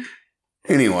 Like,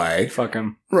 anyway. Fuck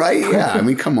him. Right? Yeah, I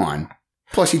mean, come on.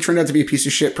 Plus, he turned out to be a piece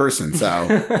of shit person, so.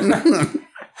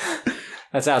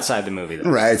 That's outside the movie,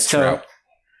 though. Right, it's true.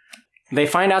 They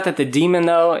find out that the demon,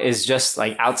 though, is just,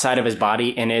 like, outside of his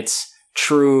body in its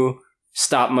true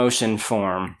stop motion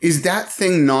form. Is that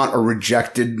thing not a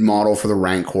rejected model for the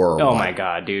Rancor? Oh my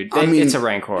god, dude! It's a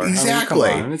Rancor. Exactly.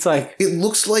 I mean, come on. It's like it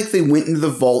looks like they went into the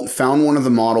vault, found one of the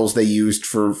models they used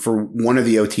for one of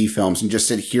the OT films, and just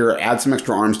said, "Here, add some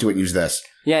extra arms to it. And use this."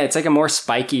 Yeah, it's like a more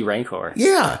spiky Rancor.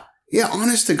 Yeah.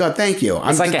 Honest to God, thank you.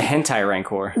 It's like a hentai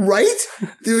Rancor, right?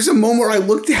 There was a moment where I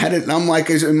looked at it and I'm like,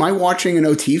 "Am I watching an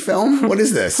OT film? What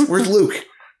is this? Where's Luke?"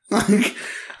 Like.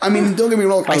 I mean, don't get me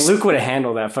wrong. Luke would have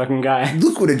handled that fucking guy.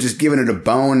 Luke would have just given it a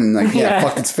bone and like,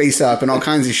 fucked its face up and all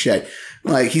kinds of shit.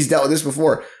 Like, he's dealt with this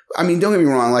before. I mean, don't get me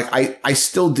wrong. Like, I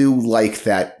still do like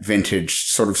that vintage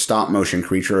sort of stop motion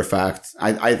creature effect.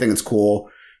 I think it's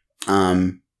cool.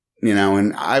 You know,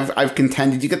 and I've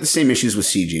contended you get the same issues with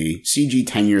CG. CG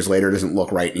 10 years later doesn't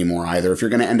look right anymore either. If you're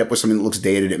going to end up with something that looks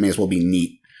dated, it may as well be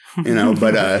neat. You know,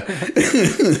 but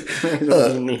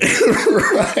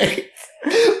right.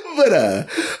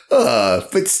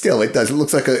 But still, it does. It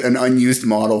looks like an unused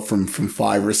model from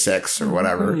 5 or 6 or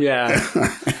whatever. Yeah.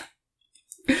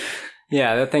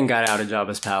 Yeah, that thing got out of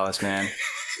Jabba's palace, man.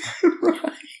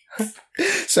 Right.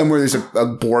 Somewhere there's a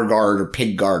boar guard or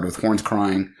pig guard with horns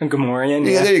crying. A Gamorrean.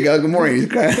 Yeah, there you go. Gamorrean.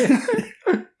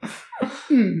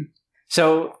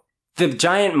 So the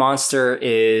giant monster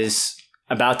is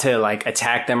about to like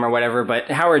attack them or whatever,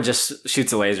 but Howard just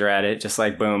shoots a laser at it, just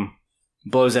like boom,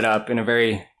 blows it up in a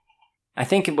very. I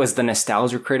think it was the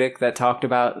Nostalgia Critic that talked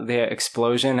about the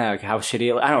explosion, how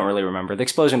shitty I don't really remember. The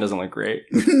explosion doesn't look great.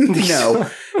 No,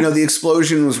 the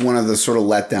explosion was one of the sort of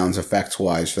letdowns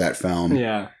effects-wise for that film.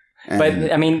 Yeah. But,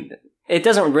 I mean, it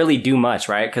doesn't really do much,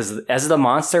 right? Because as the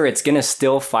monster, it's going to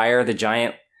still fire the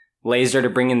giant laser to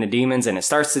bring in the demons, and it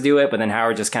starts to do it, but then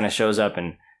Howard just kind of shows up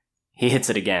and he hits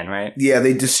it again, right? Yeah,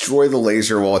 they destroy the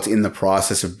laser while it's in the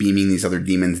process of beaming these other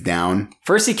demons down.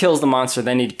 First he kills the monster,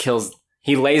 then he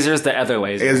lasers the other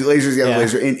laser. He lasers the other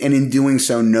laser, and in doing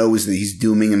so knows that he's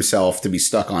dooming himself to be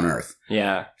stuck on Earth.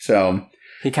 Yeah. So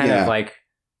he kind of like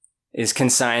is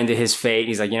consigned to his fate.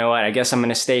 He's like, you know what? I guess I'm going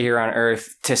to stay here on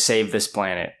Earth to save this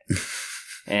planet.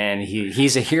 And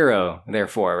he's a hero,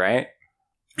 therefore, right?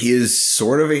 He is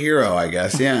sort of a hero, I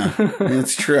guess. Yeah,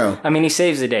 it's true. I mean, he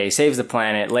saves the day. He saves the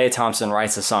planet. Leia Thompson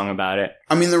writes a song about it.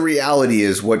 I mean, the reality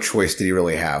is, what choice did he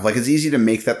really have? Like, it's easy to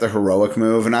make that the heroic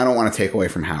move, and I don't want to take away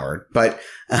from Howard. But,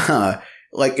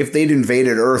 like, if they'd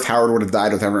invaded Earth, Howard would have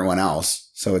died with everyone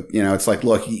else. So, it's like,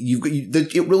 look,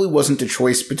 it really wasn't a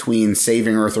choice between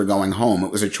saving Earth or going home.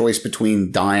 It was a choice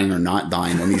between dying or not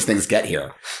dying when these things get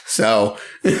here. So,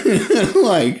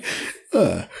 like...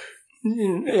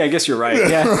 Yeah, I guess you're right.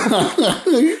 Yeah.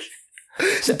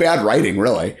 It's bad writing,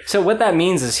 really. So what that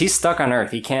means is he's stuck on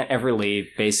Earth. He can't ever leave,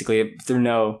 basically, through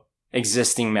no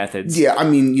existing methods. Yeah, I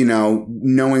mean,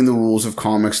 knowing the rules of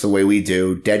comics the way we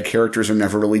do, dead characters are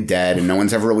never really dead, and no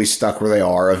one's ever really stuck where they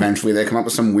are. Eventually, they come up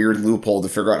with some weird loophole to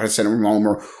figure out how to send them home,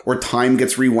 or time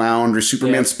gets rewound, or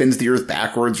Superman spins the Earth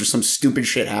backwards, or some stupid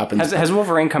shit happens. Has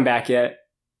Wolverine come back yet?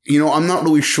 I'm not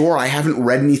really sure. I haven't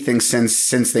read anything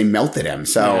since they melted him.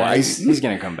 So yeah, he's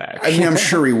going to come back. I mean, I'm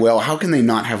sure he will. How can they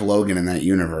not have Logan in that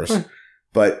universe?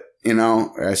 But,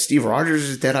 Steve Rogers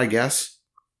is dead, I guess.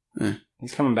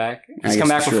 He's coming back. He's come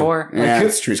back before. Yeah,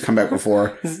 it's true. He's come back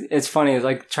before. It's funny. It's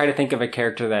like, try to think of a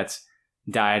character that's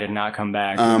died and not come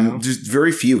back. Just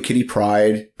very few. Kitty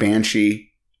Pryde,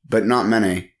 Banshee, but not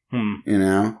many.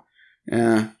 Yeah.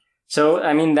 So,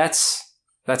 I mean, that's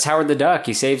Howard the Duck.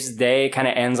 He saves the day, kind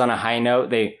of ends on a high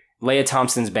note. Leia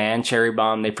Thompson's band, Cherry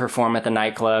Bomb, they perform at the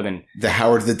nightclub, and the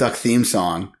Howard the Duck theme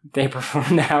song. They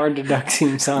perform the Howard the Duck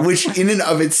theme song. Which in and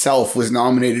of itself was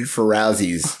nominated for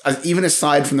Razzies. Even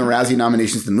aside from the Razzie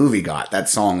nominations the movie got, that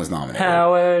song was nominated.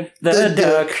 Howard the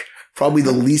Duck. Probably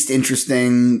the least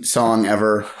interesting song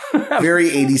ever. Very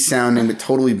 80s sounding, but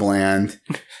totally bland.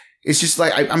 It's just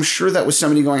like, I'm sure that was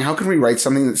somebody going, how can we write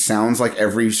something that sounds like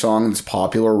every song that's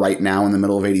popular right now in the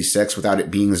middle of 86 without it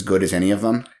being as good as any of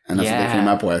them? And that's what they came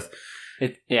up with.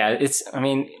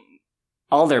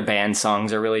 All their band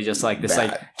songs are really just like this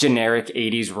like generic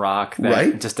 80s rock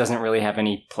that just doesn't really have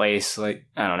any place. Like,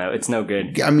 I don't know. It's no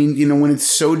good. I mean, when it's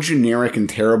so generic and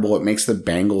terrible, it makes the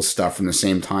Bangles stuff from the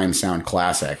same time sound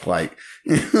classic. Like,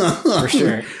 for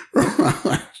sure.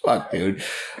 Fuck, dude.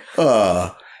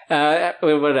 What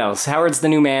else? Howard's the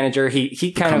new manager.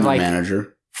 He kind of like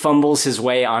manager. Fumbles his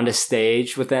way onto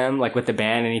stage with them, like with the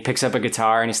band, and he picks up a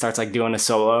guitar and he starts like doing a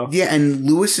solo. Yeah, and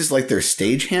Lewis is like their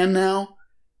stagehand now.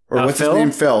 Or what's Phil?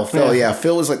 His name? Phil, yeah.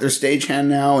 Phil is like their stagehand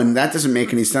now, and that doesn't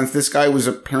make any sense. This guy was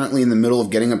apparently in the middle of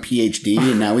getting a PhD,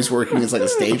 and now he's working as like a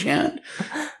stagehand.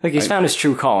 Like he's found his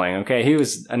true calling, okay? He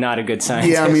was not a good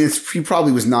scientist. Yeah, I mean, he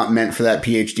probably was not meant for that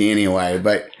PhD anyway,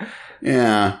 but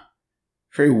yeah.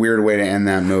 Very weird way to end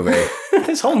that movie.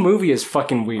 This whole movie is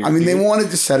fucking weird. I mean, they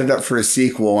wanted to set it up for a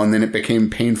sequel, and then it became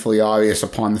painfully obvious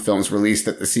upon the film's release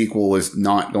that the sequel was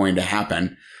not going to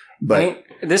happen. But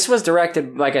this was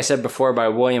directed, like I said before, by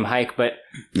William Hike, but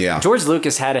George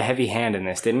Lucas had a heavy hand in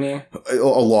this, didn't he? A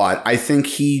lot. I think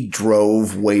he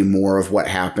drove way more of what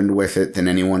happened with it than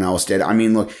anyone else did. I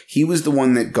mean, look, he was the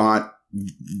one that got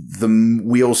the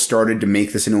wheels started to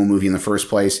make this into a movie in the first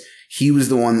place. He was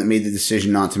the one that made the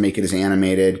decision not to make it as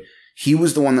animated. He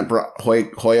was the one that brought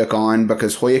Hoyuk on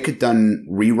because Hoyuk had done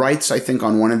rewrites, I think,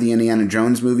 on one of the Indiana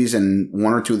Jones movies and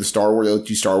one or two of the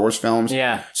two Star Wars films.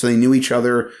 Yeah. So they knew each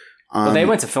other. Well, they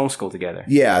went to film school together.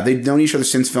 Yeah, they'd known each other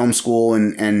since film school,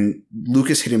 and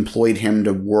Lucas had employed him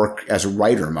to work as a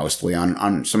writer mostly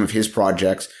on some of his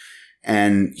projects.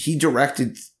 And he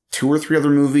directed 2 or 3 other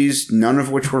movies, none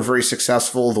of which were very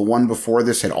successful. The one before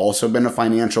this had also been a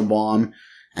financial bomb.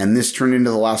 And this turned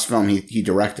into the last film he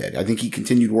directed. I think he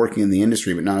continued working in the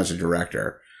industry, but not as a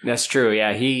director. That's true.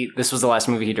 Yeah, this was the last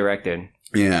movie he directed.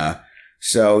 Yeah.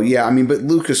 So, yeah, I mean, but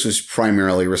Lucas was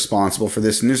primarily responsible for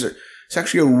this. And it's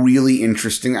actually a really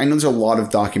interesting, I know there's a lot of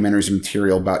documentaries and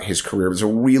material about his career. There's a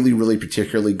really, really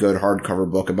particularly good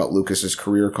hardcover book about Lucas's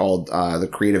career called The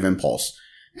Creative Impulse.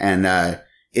 And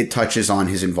it touches on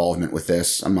his involvement with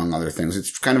this, among other things.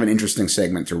 It's kind of an interesting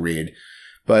segment to read.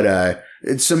 But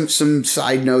it's some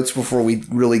side notes before we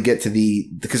really get to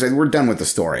because we're done with the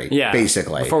story,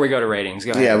 basically. Before we go to ratings,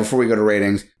 go ahead. Yeah, before we go to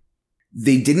ratings.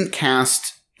 They didn't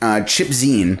cast Chip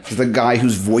Zien, the guy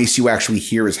whose voice you actually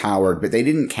hear is Howard, but they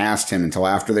didn't cast him until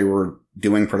after they were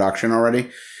doing production already.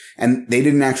 And they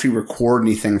didn't actually record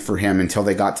anything for him until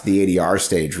they got to the ADR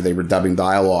stage where they were dubbing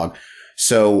dialogue.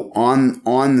 So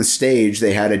on the stage,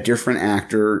 they had a different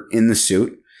actor in the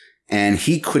suit. And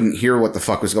he couldn't hear what the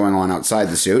fuck was going on outside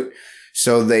the suit.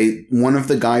 So one of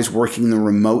the guys working the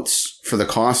remotes for the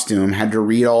costume had to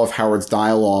read all of Howard's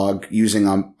dialogue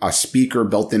using a speaker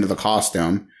built into the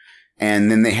costume.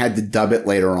 And then they had to dub it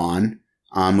later on,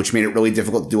 which made it really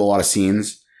difficult to do a lot of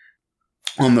scenes.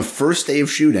 On the first day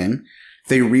of shooting,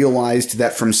 they realized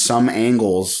that from some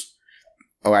angles,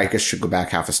 I guess I should go back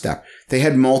half a step. They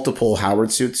had multiple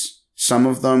Howard suits. Some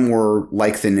of them were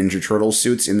like the Ninja Turtles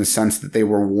suits in the sense that they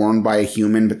were worn by a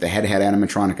human, but the head had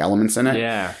animatronic elements in it.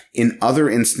 Yeah. In other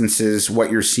instances,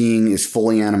 what you're seeing is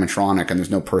fully animatronic and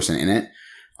there's no person in it.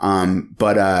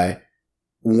 But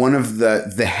one of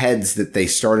the heads that they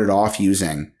started off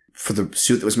using for the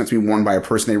suit that was meant to be worn by a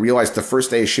person, they realized the first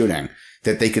day of shooting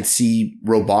that they could see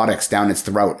robotics down its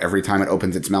throat every time it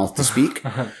opens its mouth to speak.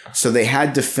 So they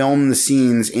had to film the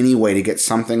scenes anyway to get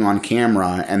something on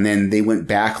camera. And then they went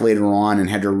back later on and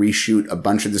had to reshoot a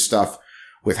bunch of the stuff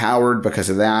with Howard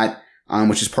because of that,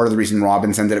 which is part of the reason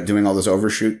Robbins ended up doing all those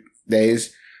overshoot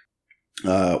days.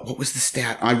 What was the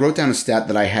stat? I wrote down a stat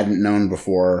that I hadn't known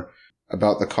before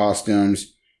about the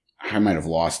costumes. I might have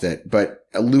lost it, but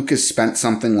Lucas spent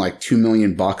something like $2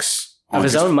 million of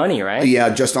his own money, right? Yeah,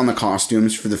 just on the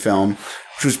costumes for the film,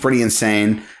 which was pretty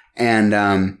insane. And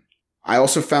I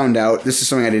also found out, this is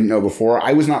something I didn't know before.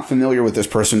 I was not familiar with this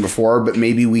person before, but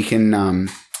maybe we can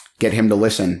get him to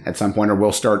listen at some point, or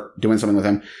we'll start doing something with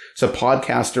him. It's a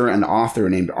podcaster and author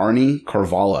named Arnie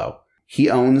Carvalho. He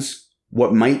owns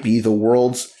what might be the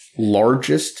world's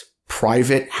largest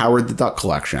private Howard the Duck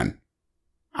collection.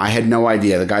 I had no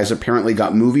idea. The guy's apparently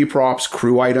got movie props,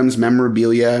 crew items,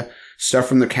 memorabilia, stuff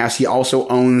from the cast. He also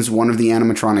owns one of the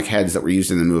animatronic heads that were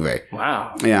used in the movie.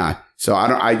 Wow. Yeah. So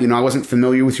I wasn't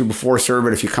familiar with you before, sir,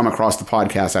 but if you come across the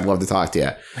podcast, I'd love to talk to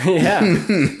you.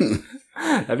 Yeah.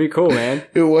 That'd be cool, man.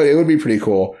 It would be pretty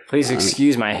cool. Please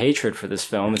excuse my hatred for this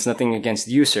film. It's nothing against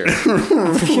you, sir.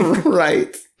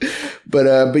 Right.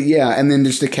 But yeah, and then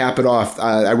just to cap it off,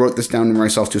 I wrote this down to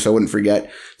myself too, so I wouldn't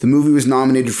forget. The movie was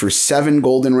nominated for 7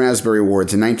 Golden Raspberry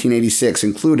Awards in 1986,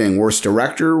 including Worst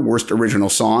Director, Worst Original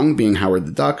Song, being Howard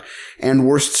the Duck, and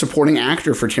Worst Supporting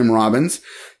Actor for Tim Robbins.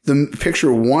 The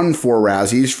picture won 4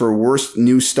 Razzies for Worst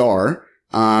New Star.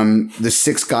 The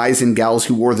 6 guys and gals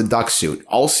who wore the duck suit.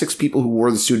 All 6 people who wore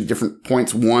the suit at different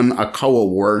points won a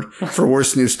co-award for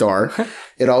Worst New Star.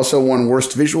 It also won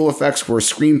Worst Visual Effects,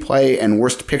 Worst Screenplay, and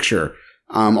Worst Picture.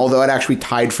 Although it actually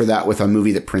tied for that with a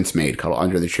movie that Prince made called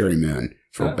Under the Cherry Moon.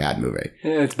 It's a bad movie.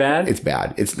 Yeah, it's bad? It's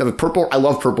bad. It's the Purple. I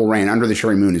love Purple Rain. Under the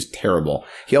Cherry Moon is terrible.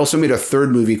 He also made a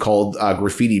 3rd movie called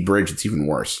Graffiti Bridge. It's even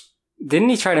worse. Didn't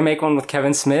he try to make one with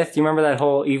Kevin Smith? Do you remember that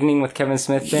whole Evening with Kevin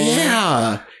Smith thing?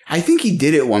 Yeah. I think he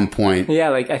did at one point. Yeah,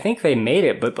 like, I think they made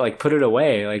it, but, like, put it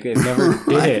away. Like, it never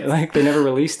did it. Like, they never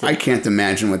released it. I can't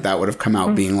imagine what that would have come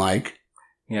out being like.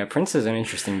 Yeah, Prince is an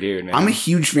interesting dude, man. I'm a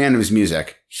huge fan of his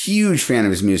music. Huge fan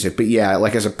of his music. But yeah,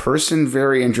 like, as a person,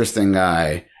 very interesting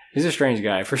guy. He's a strange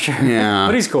guy, for sure. Yeah.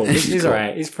 But he's cool. He's cool. all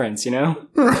right. He's Prince, you know?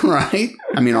 Right?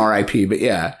 I mean, R.I.P., but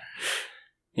yeah.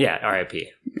 Yeah, R.I.P.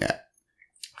 Yeah.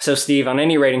 So, Steve, on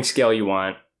any rating scale you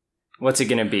want, what's it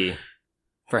going to be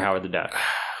for Howard the Duck?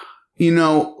 You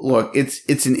know, look,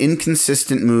 it's an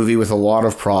inconsistent movie with a lot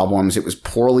of problems. It was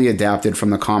poorly adapted from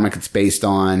the comic it's based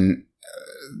on.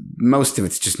 Most of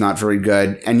it's just not very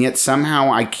good. And yet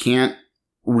somehow I can't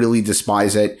really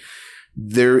despise it.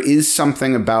 There is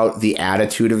something about the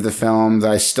attitude of the film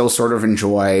that I still sort of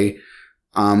enjoy.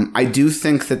 I do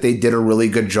think that they did a really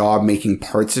good job making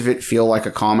parts of it feel like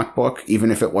a comic book, even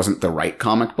if it wasn't the right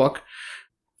comic book.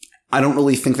 I don't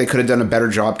really think they could have done a better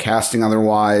job casting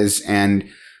otherwise. And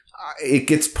it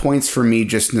gets points for me,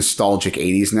 just nostalgic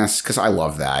 80s-ness, because I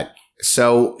love that.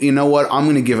 So, you know what? I'm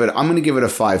going to give it a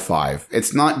 5.5.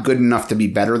 It's not good enough to be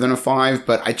better than a 5,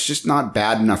 but it's just not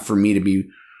bad enough for me to be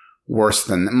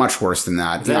much worse than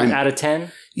that. Is that out of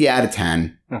 10? Yeah, out of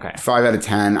 10. Okay. 5 out of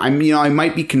 10. I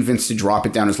might be convinced to drop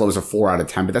it down as low as a 4 out of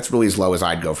 10, but that's really as low as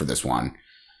I'd go for this one.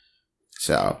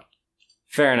 So.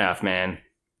 Fair enough, man.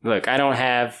 Look, I don't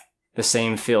have the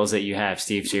same feels that you have,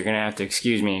 Steve, so you're going to have to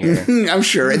excuse me here. I'm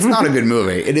sure. It's not a good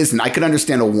movie. It isn't. I could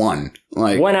understand a 1.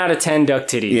 Like 1 out of 10 duck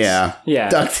titties. Yeah.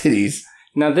 Duck titties.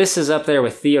 Now, this is up there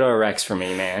with Theodore Rex for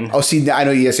me, man. Oh, see, I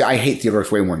know. Yes, I hate Theodore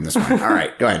Rex way more than this one. All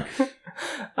right, go ahead.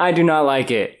 I do not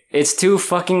like it. It's too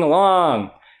fucking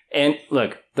long. And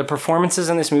look, the performances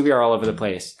in this movie are all over the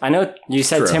place. I know you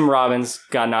said Tim Robbins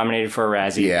got nominated for a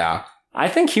Razzie. Yeah. I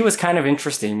think he was kind of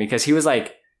interesting because he was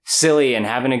like silly and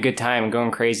having a good time and going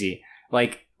crazy.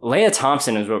 Like, Leah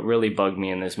Thompson is what really bugged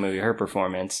me in this movie, her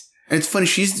performance. And it's funny,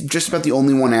 she's just about the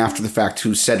only one after the fact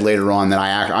who said later on that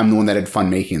I'm the one that had fun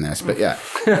making this, but yeah.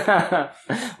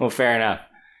 Well, fair enough.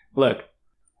 Look,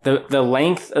 the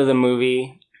length of the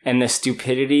movie and the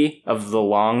stupidity of the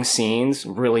long scenes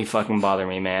really fucking bother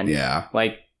me, man. Yeah.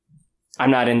 Like,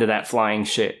 I'm not into that flying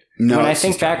shit. No, when I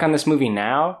think back on this movie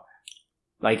now,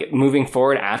 like, moving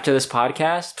forward after this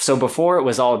podcast, so before it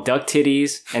was all duck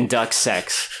titties and duck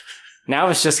sex. Now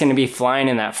it's just going to be flying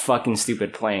in that fucking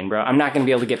stupid plane, bro. I'm not going to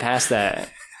be able to get past that.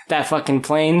 that fucking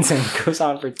planes and goes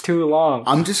on for too long.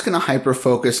 I'm just going to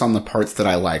hyper-focus on the parts that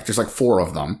I like. There's like 4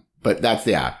 of them, but that's,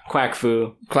 yeah. Quack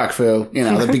Fu. Quack Fu, you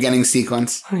know, the beginning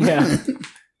sequence. Yeah.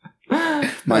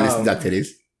 Minus the duck titties.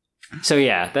 So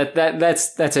yeah,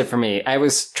 that's it for me. I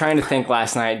was trying to think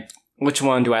last night, which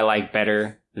one do I like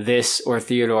better, this or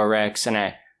Theodore Rex,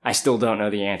 and I still don't know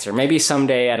the answer. Maybe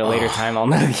someday at a later time I'll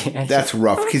know the answer. That's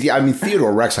rough. Because, yeah, I mean,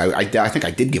 Theodore Rex, I think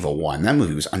I did give a 1. That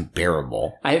movie was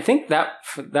unbearable. I think that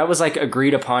was like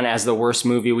agreed upon as the worst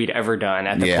movie we'd ever done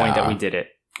at the point that we did it.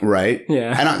 Right?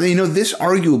 Yeah. And, you know, this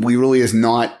arguably really is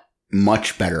not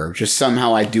much better. Just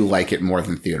somehow I do like it more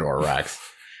than Theodore Rex.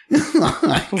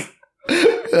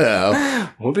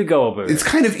 Whoopi Goldberg. It's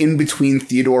kind of in between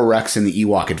Theodore Rex and the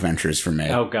Ewok Adventures for me.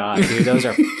 Oh, God, dude. Those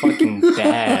are fucking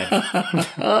bad.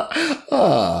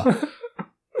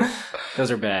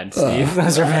 Those are bad, Steve.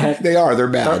 Those are bad. They are. They're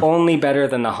bad. They're only better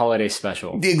than the holiday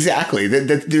special. Exactly.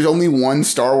 There's only one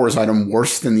Star Wars item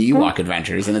worse than the Ewok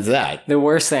Adventures, and it's that. The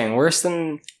worst thing, worse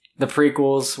than the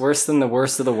prequels, worse than the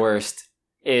worst of the worst,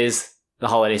 is the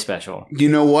holiday special. You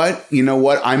know what?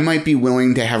 I might be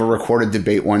willing to have a recorded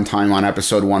debate one time on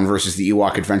episode 1 versus the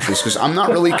Ewok Adventures, because I'm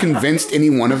not really convinced any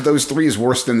one of those 3 is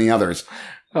worse than the others.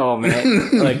 Oh,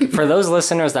 man. Like, for those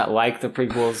listeners that like the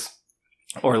prequels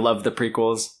or love the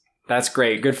prequels, that's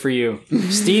great. Good for you.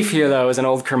 Steve here, though, is an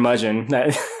old curmudgeon.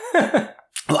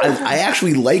 I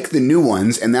actually like the new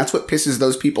ones, and that's what pisses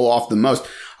those people off the most.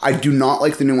 I do not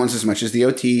like the new ones as much as the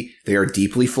OT. They are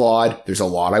deeply flawed. There's a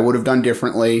lot I would have done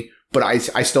differently. But I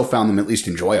still found them at least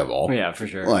enjoyable. Yeah, for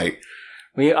sure. Like,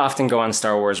 we often go on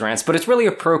Star Wars rants, but it's really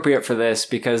appropriate for this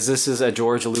because this is a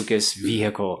George Lucas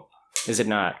vehicle, is it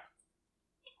not?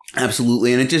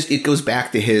 Absolutely, and it goes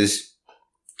back to his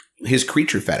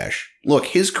creature fetish. Look,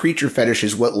 his creature fetish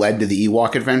is what led to the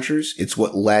Ewok Adventures. It's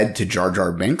what led to Jar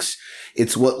Jar Binks.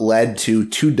 It's what led to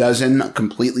 24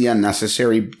 completely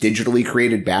unnecessary digitally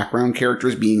created background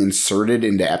characters being inserted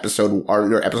into episode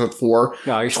 4.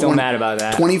 No, you're still mad about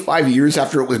that. 25 years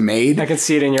after it was made. I can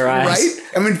see it in your eyes. Right?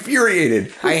 I'm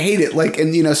infuriated. I hate it. Like,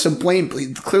 and you know,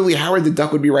 clearly Howard the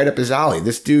Duck would be right up his alley.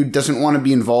 This dude doesn't want to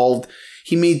be involved.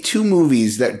 He made 2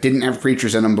 movies that didn't have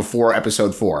creatures in them before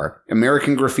episode 4.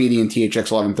 American Graffiti and THX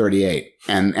 1138.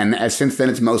 And since then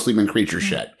it's mostly been creature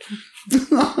shit.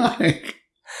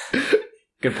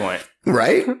 Good point.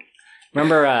 Right?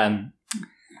 Remember,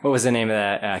 what was the name of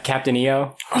that? Captain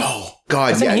EO? Oh,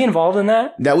 God. Wasn't he involved in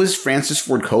that? That was Francis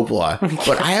Ford Coppola.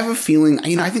 But I have a feeling,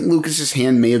 I think Lucas's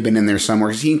hand may have been in there somewhere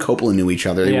because he and Coppola knew each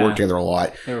other. They worked together a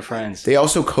lot. They were friends. They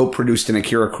also co-produced an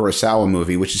Akira Kurosawa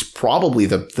movie, which is probably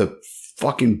the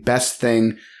fucking best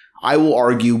thing. I will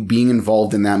argue being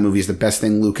involved in that movie is the best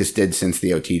thing Lucas did since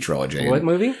the OT trilogy. What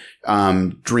movie?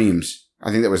 Dreams. I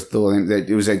think that was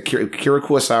it was Akira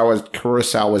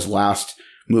Kurosawa's last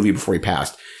movie before he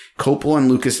passed. Coppola and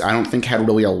Lucas, I don't think had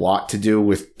really a lot to do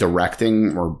with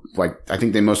directing, or like, I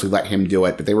think they mostly let him do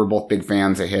it, but they were both big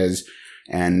fans of his,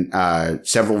 and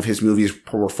several of his movies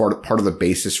were part of the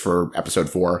basis for episode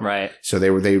 4. Right. So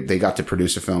they got to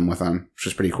produce a film with him, which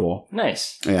was pretty cool.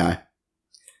 Nice. Yeah.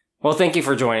 Well, thank you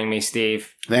for joining me,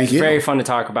 Steve. Thank you. It's very fun to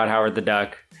talk about Howard the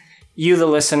Duck. You, the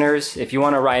listeners, if you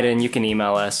want to write in, you can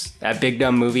email us at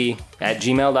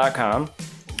bigdumbmovie@gmail.com.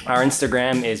 Our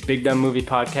Instagram is Big Dumb Movie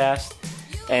Podcast.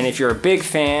 And if you're a big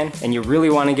fan and you really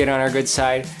want to get on our good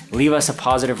side, leave us a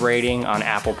positive rating on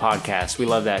Apple Podcasts. We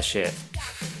love that shit.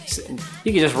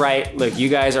 You can just write, look, you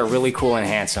guys are really cool and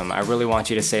handsome. I really want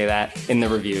you to say that in the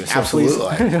review. So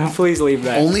absolutely. Please leave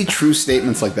that. Only true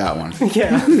statements like that one.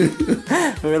 Yeah.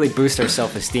 We really boost our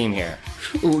self-esteem here.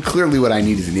 Well, clearly what I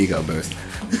need is an ego boost.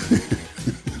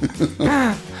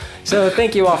 So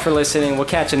thank you all for listening. We'll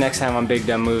catch you next time on Big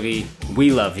Dumb Movie.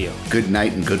 We love you. Good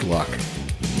night and good luck.